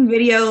doing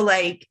video,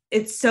 like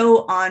it's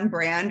so on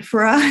brand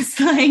for us.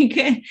 Like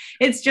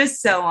it's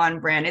just so on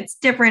brand. It's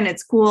different.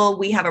 It's cool.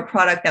 We have a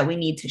product that we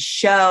need to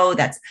show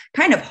that's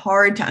kind of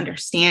hard to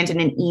understand in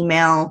an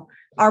email.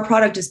 Our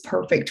product is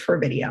perfect for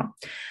video.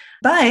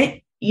 But,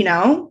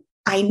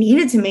 I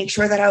needed to make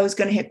sure that I was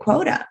going to hit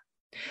quota.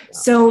 Yeah.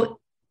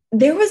 So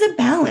there was a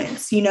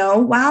balance,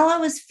 while I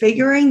was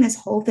figuring this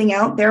whole thing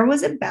out, there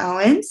was a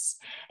balance.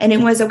 And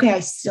it was, okay, I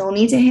still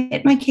need to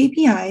hit my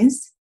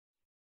KPIs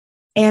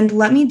and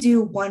let me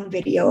do one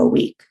video a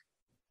week.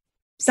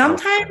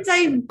 Sometimes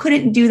I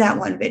couldn't do that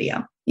one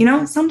video,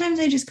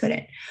 sometimes I just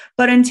couldn't.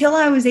 But until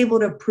I was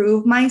able to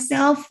prove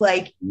myself,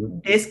 like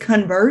this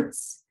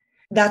converts,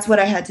 that's what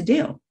I had to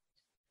do.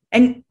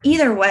 And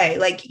either way,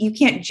 like you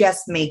can't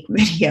just make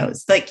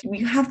videos, like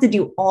you have to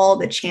do all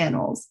the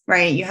channels,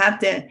 right? You have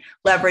to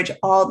leverage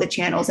all the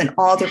channels and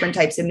all different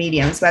types of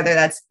mediums, whether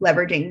that's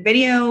leveraging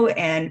video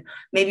and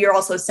maybe you're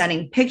also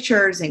sending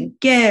pictures and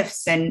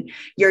gifts and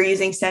you're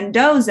using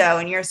Sendozo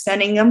and you're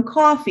sending them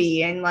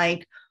coffee and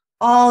like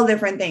all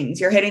different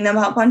things. You're hitting them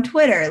up on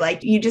Twitter.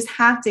 Like you just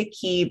have to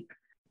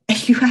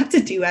you have to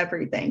do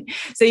everything.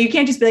 So you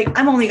can't just be like,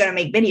 I'm only going to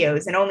make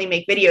videos and only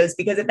make videos,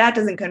 because if that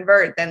doesn't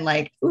convert, then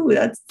like, ooh,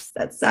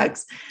 that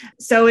sucks.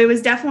 So it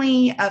was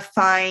definitely a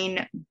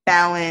fine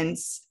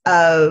balance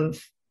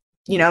of,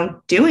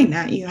 doing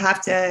that. You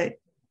have to,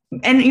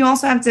 and you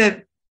also have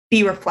to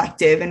be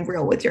reflective and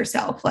real with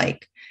yourself.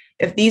 Like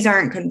if these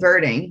aren't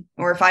converting,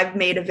 or if I've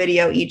made a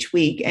video each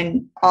week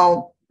and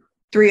all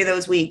 3 of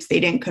those weeks, they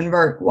didn't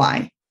convert,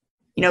 why?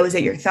 Is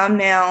it your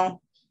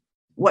thumbnail?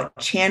 What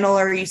channel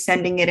are you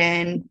sending it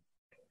in?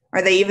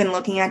 Are they even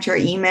looking at your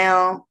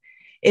email?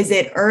 Is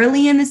it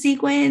early in the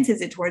sequence?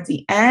 Is it towards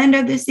the end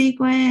of the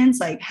sequence?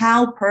 Like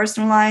how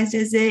personalized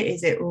is it?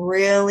 Is it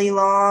really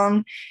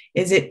long?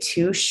 Is it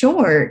too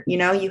short?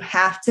 You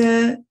have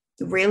to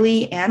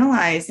really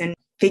analyze and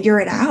figure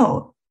it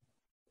out.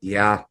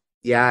 Yeah.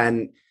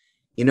 And,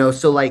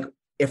 so like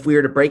if we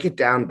were to break it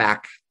down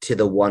back to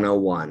the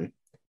 101,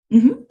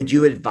 would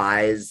you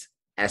advise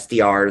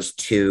SDRs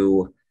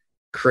to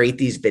create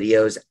these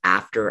videos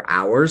after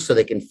hours so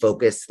they can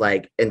focus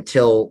like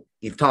until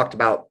you've talked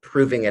about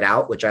proving it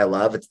out, which I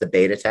love. It's the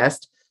beta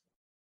test.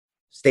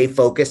 Stay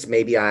focused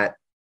maybe at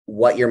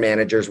what your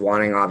manager's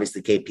wanting,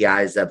 obviously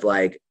KPIs of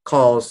like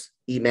calls,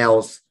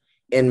 emails,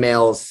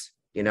 in-mails,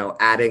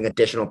 adding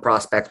additional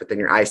prospects within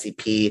your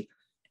ICP,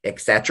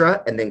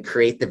 etc. And then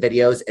create the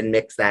videos and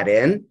mix that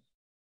in.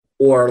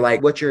 Or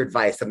like, what's your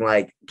advice? I'm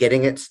like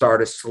getting it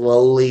started,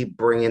 slowly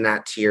bringing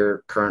that to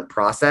your current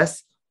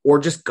process, or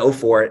just go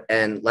for it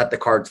and let the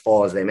cards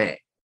fall as they may.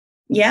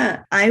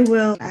 Yeah, I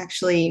will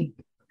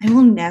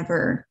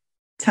never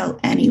tell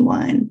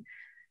anyone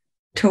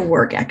to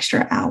work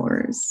extra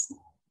hours.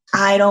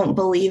 I don't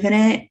believe in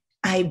it.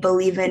 I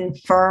believe in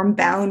firm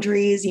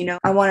boundaries.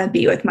 I want to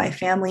be with my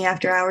family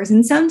after hours.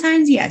 And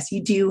sometimes, yes,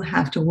 you do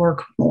have to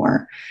work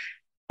more.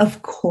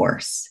 Of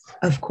course.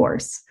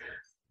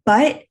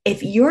 But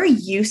if you're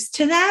used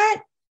to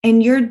that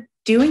and you're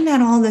doing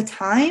that all the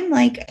time,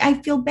 like I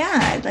feel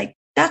bad. Like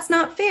that's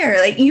not fair.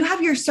 Like you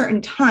have your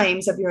certain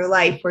times of your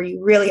life where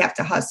you really have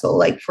to hustle,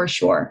 like for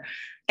sure.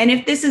 And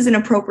if this is an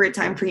appropriate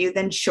time for you,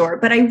 then sure.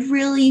 But I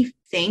really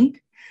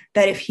think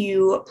that if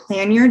you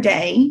plan your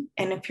day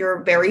and if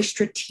you're very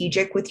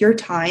strategic with your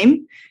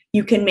time,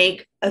 you can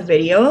make a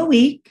video a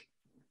week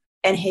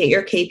and hit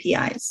your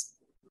KPIs.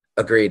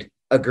 Agreed.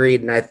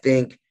 And I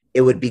think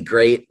it would be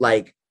great,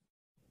 like,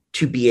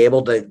 to be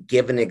able to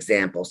give an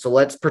example. So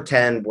let's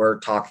pretend we're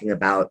talking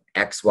about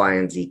X, Y,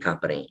 and Z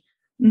company.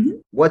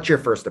 What's your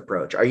first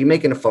approach? Are you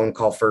making a phone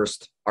call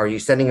first? Are you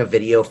sending a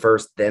video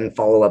first, then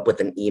follow up with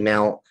an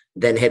email,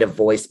 then hit a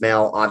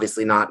voicemail?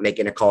 Obviously not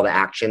making a call to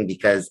action,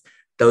 because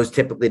those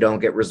typically don't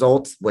get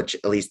results, which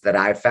at least that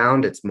I've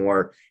found. It's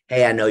more,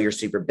 hey, I know you're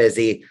super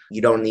busy.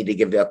 You don't need to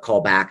give a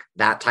call back.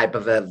 That type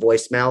of a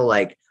voicemail.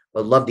 Like,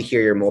 I'd love to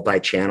hear your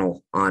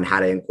multi-channel on how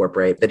to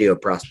incorporate video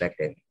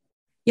prospecting.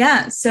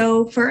 Yeah.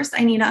 So first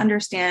I need to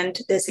understand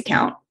this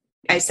account.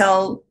 I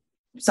sell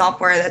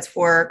software that's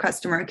for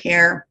customer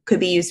care, could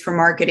be used for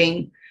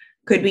marketing,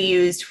 could be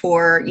used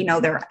for,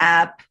 their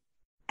app,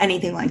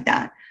 anything like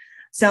that.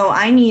 So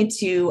I need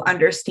to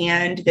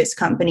understand this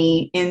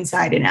company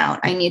inside and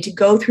out. I need to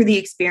go through the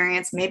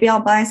experience. Maybe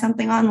I'll buy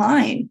something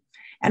online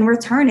and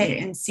return it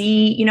and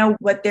see,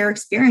 what their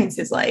experience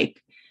is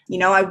like.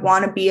 I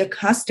want to be a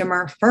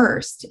customer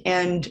first.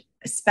 And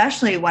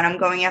especially when I'm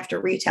going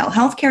after retail.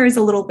 Healthcare is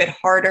a little bit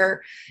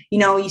harder.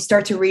 You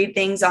start to read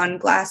things on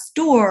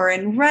Glassdoor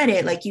and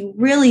Reddit. Like you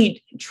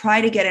really try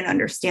to get an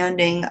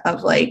understanding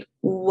of like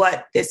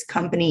what this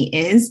company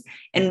is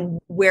and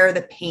where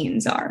the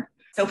pains are.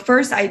 So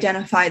first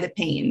identify the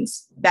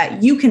pains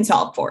that you can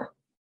solve for,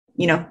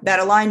 that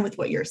align with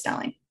what you're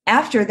selling.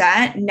 After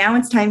that, now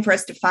it's time for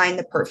us to find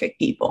the perfect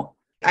people.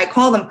 I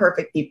call them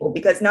perfect people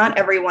because not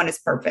everyone is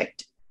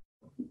perfect.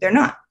 They're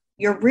not.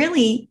 You're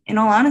really, in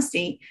all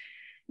honesty,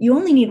 you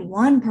only need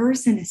one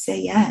person to say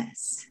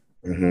yes.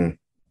 Mm-hmm.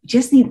 You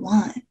just need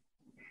one.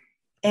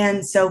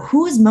 And so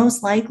who is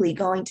most likely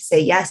going to say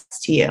yes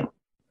to you?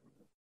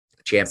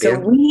 Champion. So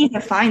we need to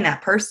find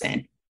that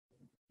person.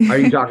 Are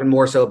you talking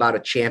more so about a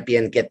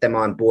champion, get them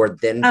on board,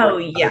 then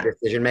other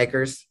decision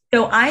makers?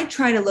 So I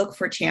try to look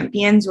for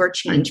champions or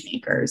change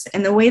makers.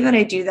 And the way that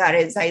I do that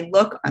is I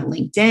look on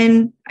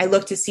LinkedIn. I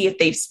look to see if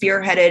they've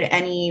spearheaded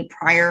any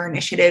prior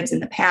initiatives in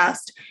the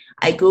past.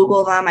 I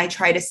Google them. I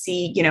try to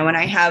see, and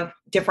I have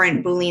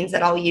different Booleans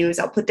that I'll use.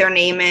 I'll put their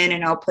name in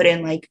and I'll put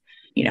in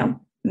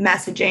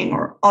messaging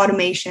or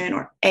automation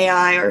or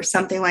AI or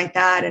something like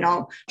that. And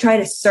I'll try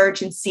to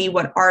search and see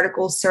what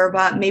articles serve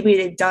up. Maybe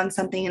they've done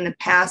something in the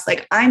past.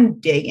 I'm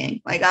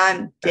digging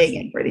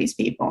for these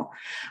people.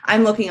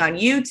 I'm looking on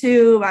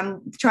YouTube.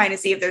 I'm trying to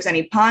see if there's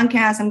any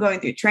podcasts. I'm going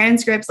through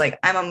transcripts.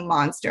 I'm a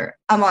monster.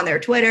 I'm on their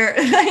Twitter.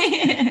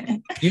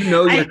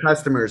 Your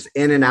customers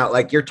in and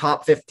out, your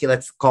top 15,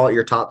 let's call it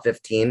your top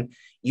 15.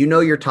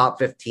 Your top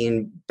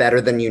 15 better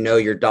than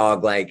your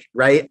dog,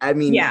 right? I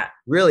mean, yeah,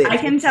 really. I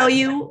can tell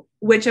you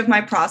which of my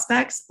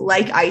prospects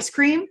like ice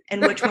cream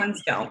and which ones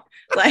don't.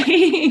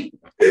 I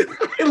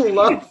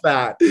love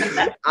that.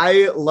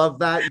 I love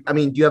that. I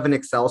mean, do you have an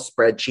Excel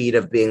spreadsheet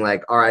of being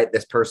all right,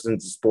 this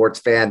person's a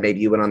sports fan. Maybe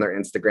you went on their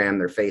Instagram,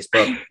 their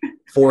Facebook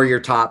for your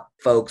top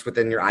folks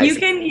within your eyes.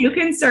 You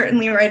can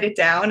certainly write it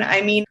down.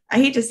 I mean, I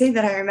hate to say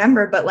that I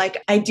remember, but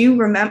I do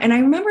remember, and I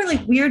remember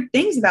weird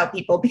things about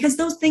people because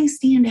those things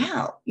stand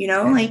out,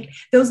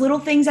 those little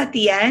things at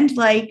the end,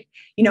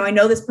 I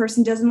know this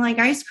person doesn't like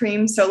ice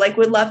cream. So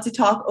would love to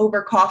talk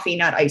over coffee,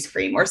 not ice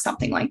cream or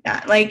something like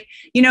that.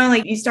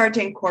 You start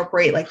to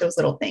incorporate those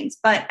little things.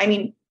 But I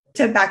mean,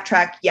 to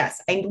backtrack,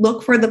 yes, I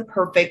look for the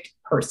perfect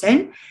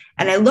person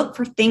and I look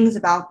for things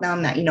about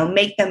them that,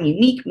 make them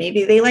unique.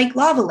 Maybe they like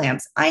lava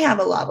lamps. I have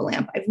a lava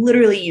lamp. I've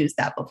literally used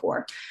that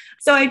before.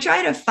 So I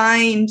try to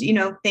find,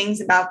 things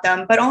about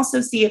them, but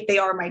also see if they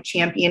are my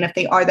champion, if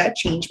they are that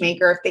change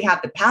maker, if they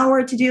have the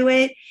power to do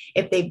it,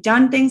 if they've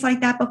done things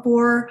like that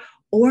before.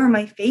 Or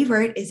my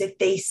favorite is if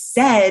they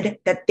said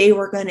that they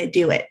were going to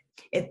do it.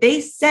 If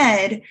they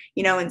said,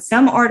 in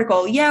some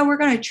article, yeah, we're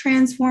going to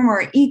transform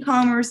our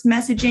e-commerce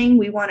messaging.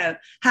 We want to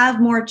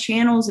have more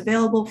channels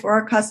available for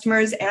our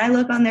customers. And I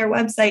look on their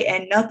website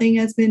and nothing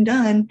has been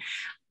done.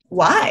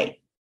 Why?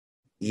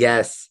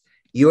 Yes.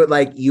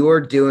 You're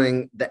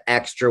doing the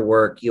extra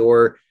work.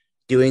 You're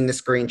doing the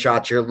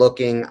screenshots. You're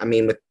looking,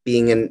 with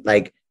being in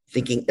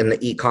thinking in the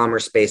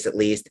e-commerce space, at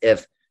least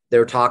if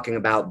they're talking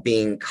about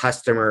being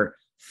customer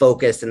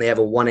focused and they have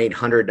a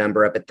 1-800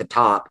 number up at the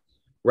top,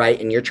 right?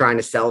 And you're trying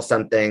to sell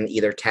something,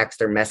 either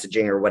text or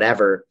messaging or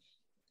whatever,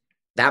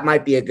 that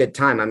might be a good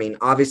time.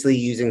 Obviously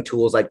using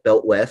tools like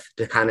Built With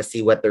to kind of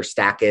see what their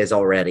stack is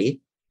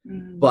already,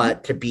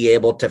 but to be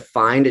able to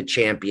find a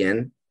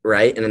champion,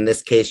 right? And in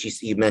this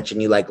case, you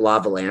mentioned you like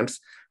lava lamps.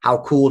 How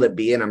cool would it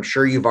be? And I'm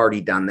sure you've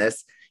already done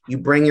this. You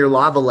bring your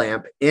lava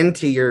lamp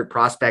into your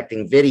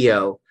prospecting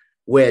video,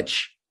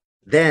 which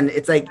then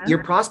it's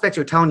your prospects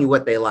are telling you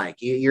what they like.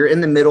 You're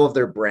in the middle of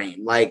their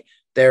brain.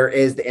 There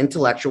is the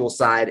intellectual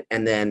side,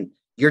 and then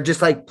you're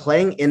just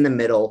playing in the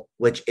middle,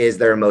 which is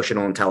their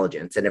emotional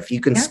intelligence. And if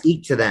you can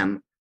speak to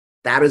them,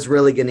 that is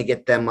really going to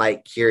get them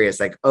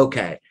curious,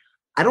 okay,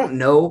 I don't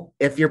know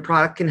if your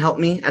product can help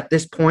me at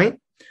this point,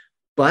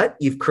 but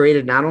you've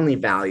created not only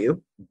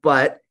value,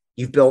 but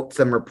you've built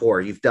some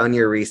rapport, you've done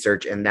your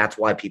research, and that's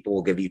why people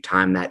will give you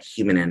time, that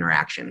human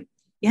interaction.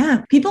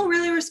 Yeah, people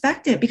really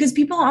respect it because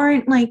people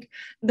aren't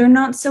they're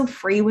not so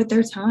free with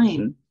their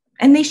time,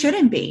 and they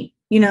shouldn't be.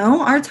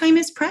 Our time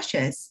is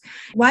precious.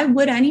 Why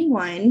would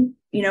anyone,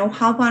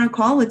 hop on a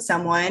call with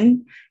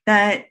someone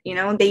that,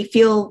 they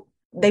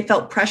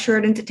felt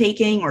pressured into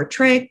taking or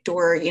tricked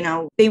or,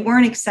 they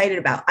weren't excited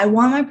about? I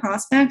want my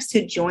prospects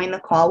to join the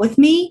call with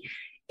me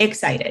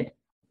excited.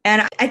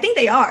 And I think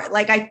they are.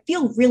 I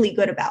feel really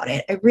good about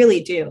it. I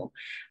really do.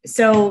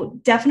 So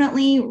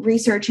definitely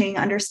researching,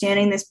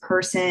 understanding this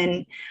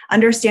person,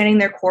 understanding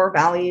their core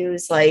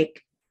values.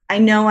 I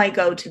know I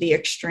go to the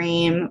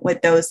extreme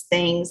with those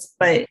things,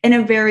 but in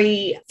a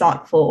very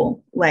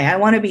thoughtful way. I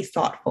want to be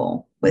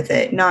thoughtful with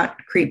it,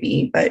 not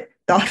creepy, but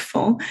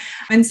thoughtful.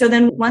 And so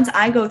then once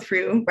I go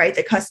through,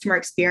 the customer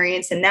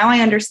experience, and now I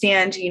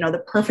understand,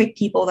 the perfect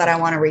people that I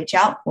want to reach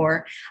out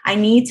for, I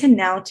need to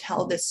now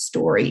tell this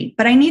story,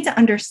 but I need to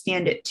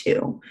understand it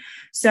too.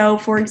 So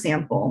for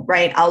example,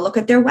 I'll look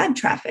at their web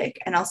traffic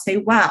and I'll say,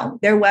 wow,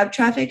 their web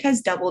traffic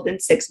has doubled in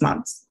 6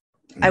 months.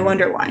 I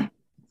wonder why.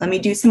 Let me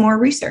do some more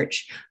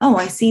research. Oh,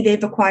 I see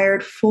they've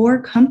acquired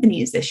 4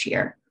 companies this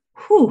year.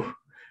 Whew,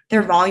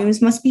 their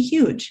volumes must be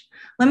huge.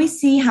 Let me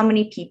see how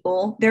many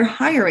people they're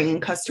hiring in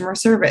customer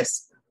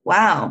service.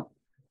 Wow,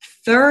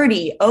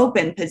 30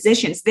 open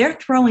positions. They're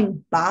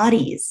throwing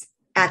bodies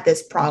at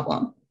this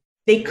problem.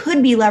 They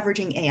could be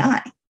leveraging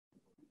AI,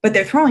 but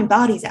they're throwing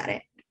bodies at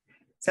it.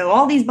 So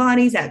all these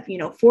bodies at,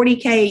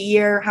 $40K a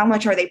year, how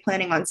much are they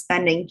planning on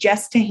spending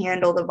just to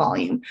handle the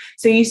volume?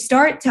 So you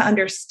start to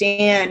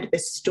understand the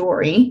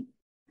story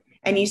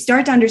and you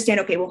start to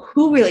understand, okay, well,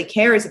 who really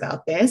cares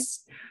about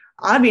this?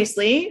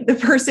 Obviously, the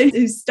person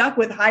who's stuck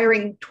with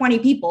hiring 20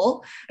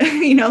 people,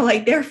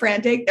 like they're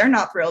frantic, they're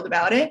not thrilled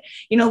about it.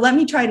 Let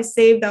me try to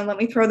save them. Let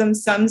me throw them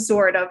some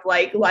sort of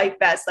like life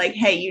vest, like,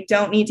 hey, you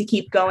don't need to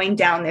keep going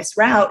down this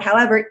route.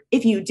 However,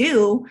 if you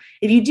do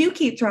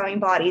keep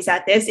throwing bodies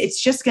at this,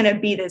 it's just going to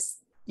be this,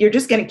 you're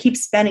just going to keep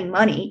spending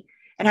money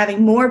and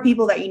having more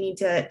people that you need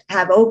to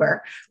have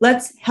over.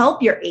 Let's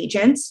help your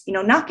agents,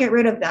 not get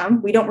rid of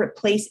them. We don't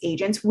replace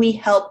agents. We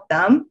help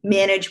them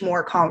manage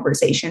more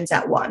conversations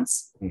at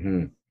once.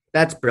 Mm-hmm.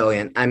 That's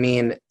brilliant. I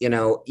mean,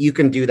 you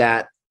can do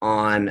that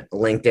on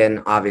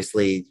LinkedIn,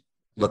 obviously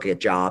look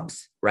at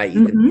jobs, right?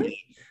 You can see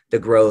the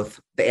growth,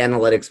 the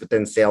analytics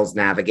within Sales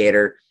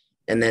Navigator.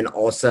 And then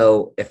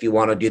also, if you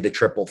want to do the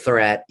triple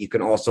threat, you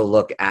can also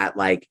look at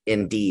like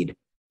Indeed,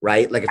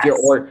 right? Like if you're,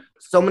 or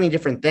so many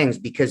different things,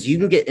 because you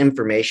can get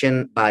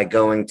information by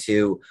going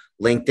to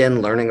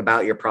LinkedIn, learning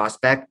about your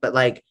prospect. But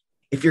like,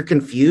 if you're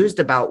confused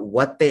about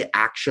what they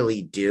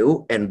actually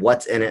do and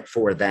what's in it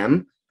for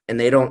them, and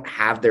they don't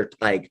have their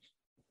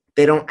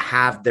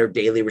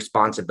daily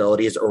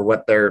responsibilities or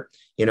what their,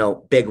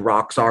 big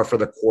rocks are for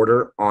the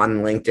quarter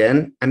on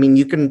LinkedIn. I mean,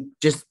 you can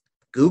just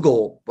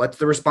Google what's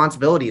the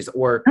responsibilities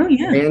or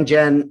demand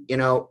gen,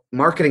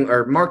 marketing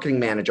or marketing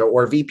manager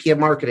or VP of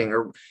marketing,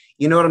 or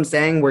you know what I'm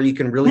saying, where you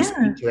can really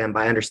speak to them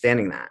by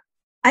understanding that.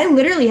 I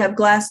literally have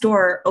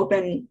Glassdoor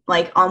open,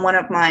 like on one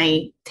of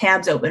my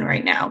tabs open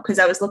right now, because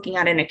I was looking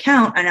at an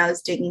account and I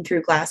was digging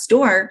through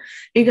Glassdoor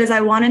because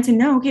I wanted to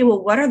know, okay,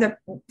 well, what are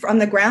from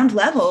the ground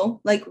level,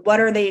 like what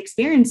are they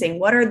experiencing?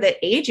 What are the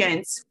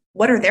agents?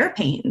 What are their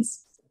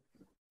pains?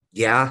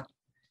 Yeah.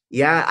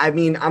 I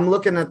mean, I'm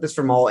looking at this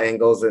from all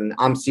angles and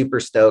I'm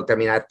super stoked. I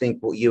mean, I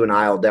think you and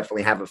I will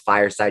definitely have a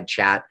fireside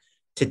chat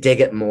to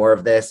dig at more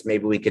of this.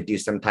 Maybe we could do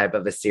some type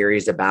of a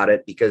series about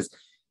it, because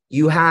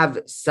you have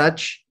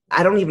such,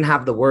 I don't even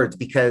have the words,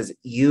 because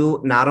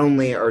you not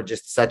only are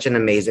just such an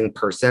amazing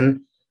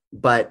person,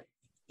 but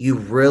you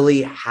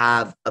really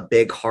have a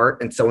big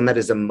heart and someone that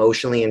is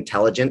emotionally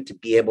intelligent to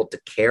be able to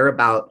care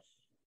about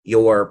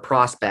your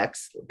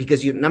prospects,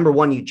 because number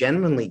one, you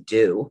genuinely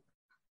do.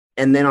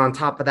 And then on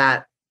top of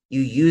that,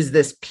 you use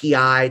this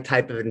PI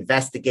type of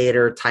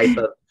investigator type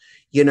of,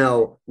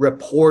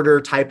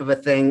 reporter type of a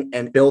thing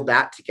and build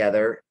that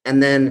together.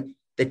 And then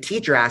the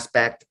teacher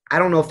aspect, I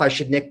don't know if I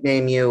should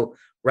nickname you,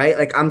 right?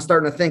 Like I'm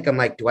starting to think, I'm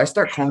like, do I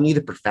start calling you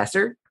the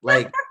professor?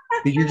 Like,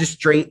 you're just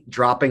straight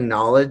dropping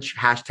knowledge,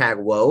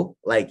 #whoa.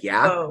 Like,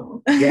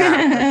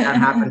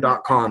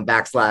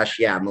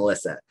 thathappened.com /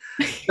 Melissa.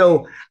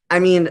 So, I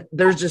mean,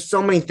 there's just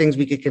so many things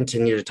we could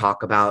continue to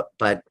talk about,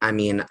 but I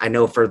mean, I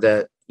know for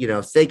the,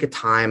 sake of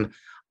time,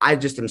 I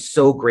just am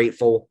so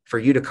grateful for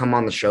you to come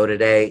on the show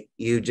today.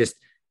 You just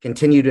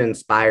continue to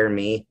inspire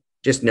me,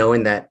 just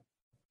knowing that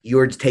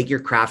you take your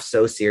craft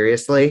so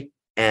seriously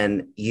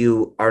and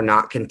you are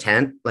not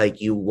content. Like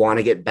you want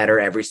to get better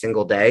every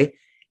single day.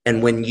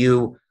 And when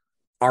you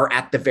are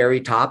at the very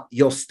top,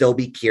 you'll still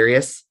be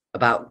curious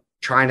about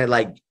trying to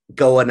like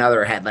go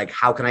another head. Like,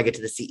 how can I get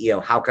to the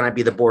CEO? How can I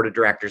be the board of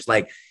directors?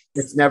 Like,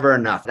 it's never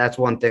enough. That's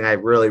one thing I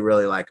really,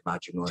 really like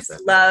about you, Melissa.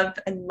 Love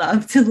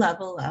to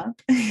level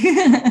up.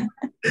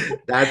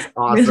 That's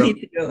awesome.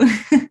 Really do.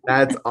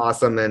 That's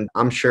awesome. And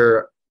I'm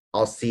sure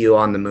I'll see you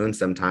on the moon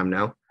sometime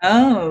now.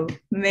 Oh,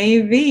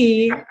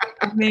 maybe.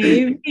 I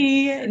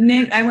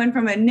went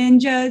from a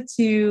ninja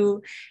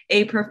to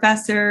a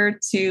professor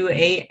to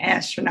a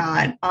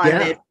astronaut on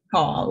this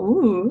call.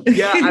 Ooh.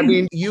 Yeah, I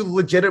mean, you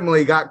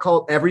legitimately got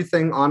called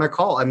everything on a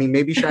call. I mean,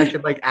 maybe I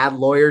should like add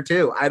lawyer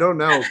too. I don't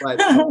know.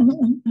 But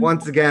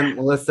once again,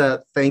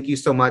 Melissa, thank you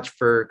so much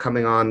for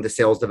coming on the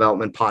Sales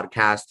Development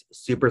Podcast.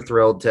 Super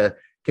thrilled to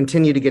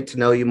continue to get to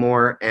know you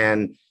more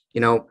and,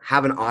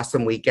 have an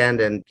awesome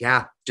weekend. And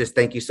just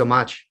thank you so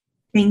much.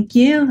 Thank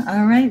you.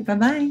 All right.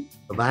 Bye-bye.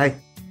 Bye-bye.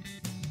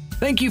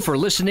 Thank you for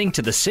listening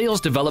to the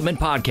Sales Development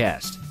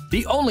Podcast,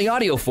 the only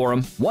audio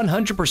forum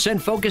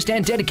 100% focused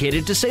and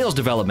dedicated to sales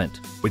development,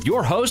 with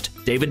your host,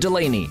 David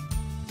Delaney.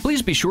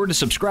 Please be sure to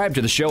subscribe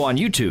to the show on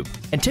YouTube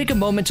and take a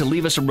moment to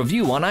leave us a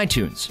review on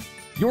iTunes.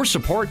 Your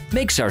support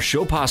makes our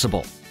show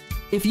possible.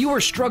 If you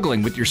are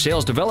struggling with your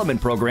sales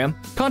development program,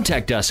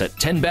 contact us at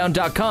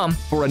tenbound.com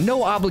for a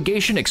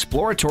no-obligation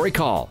exploratory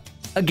call.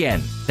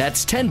 Again,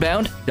 that's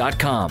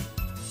tenbound.com.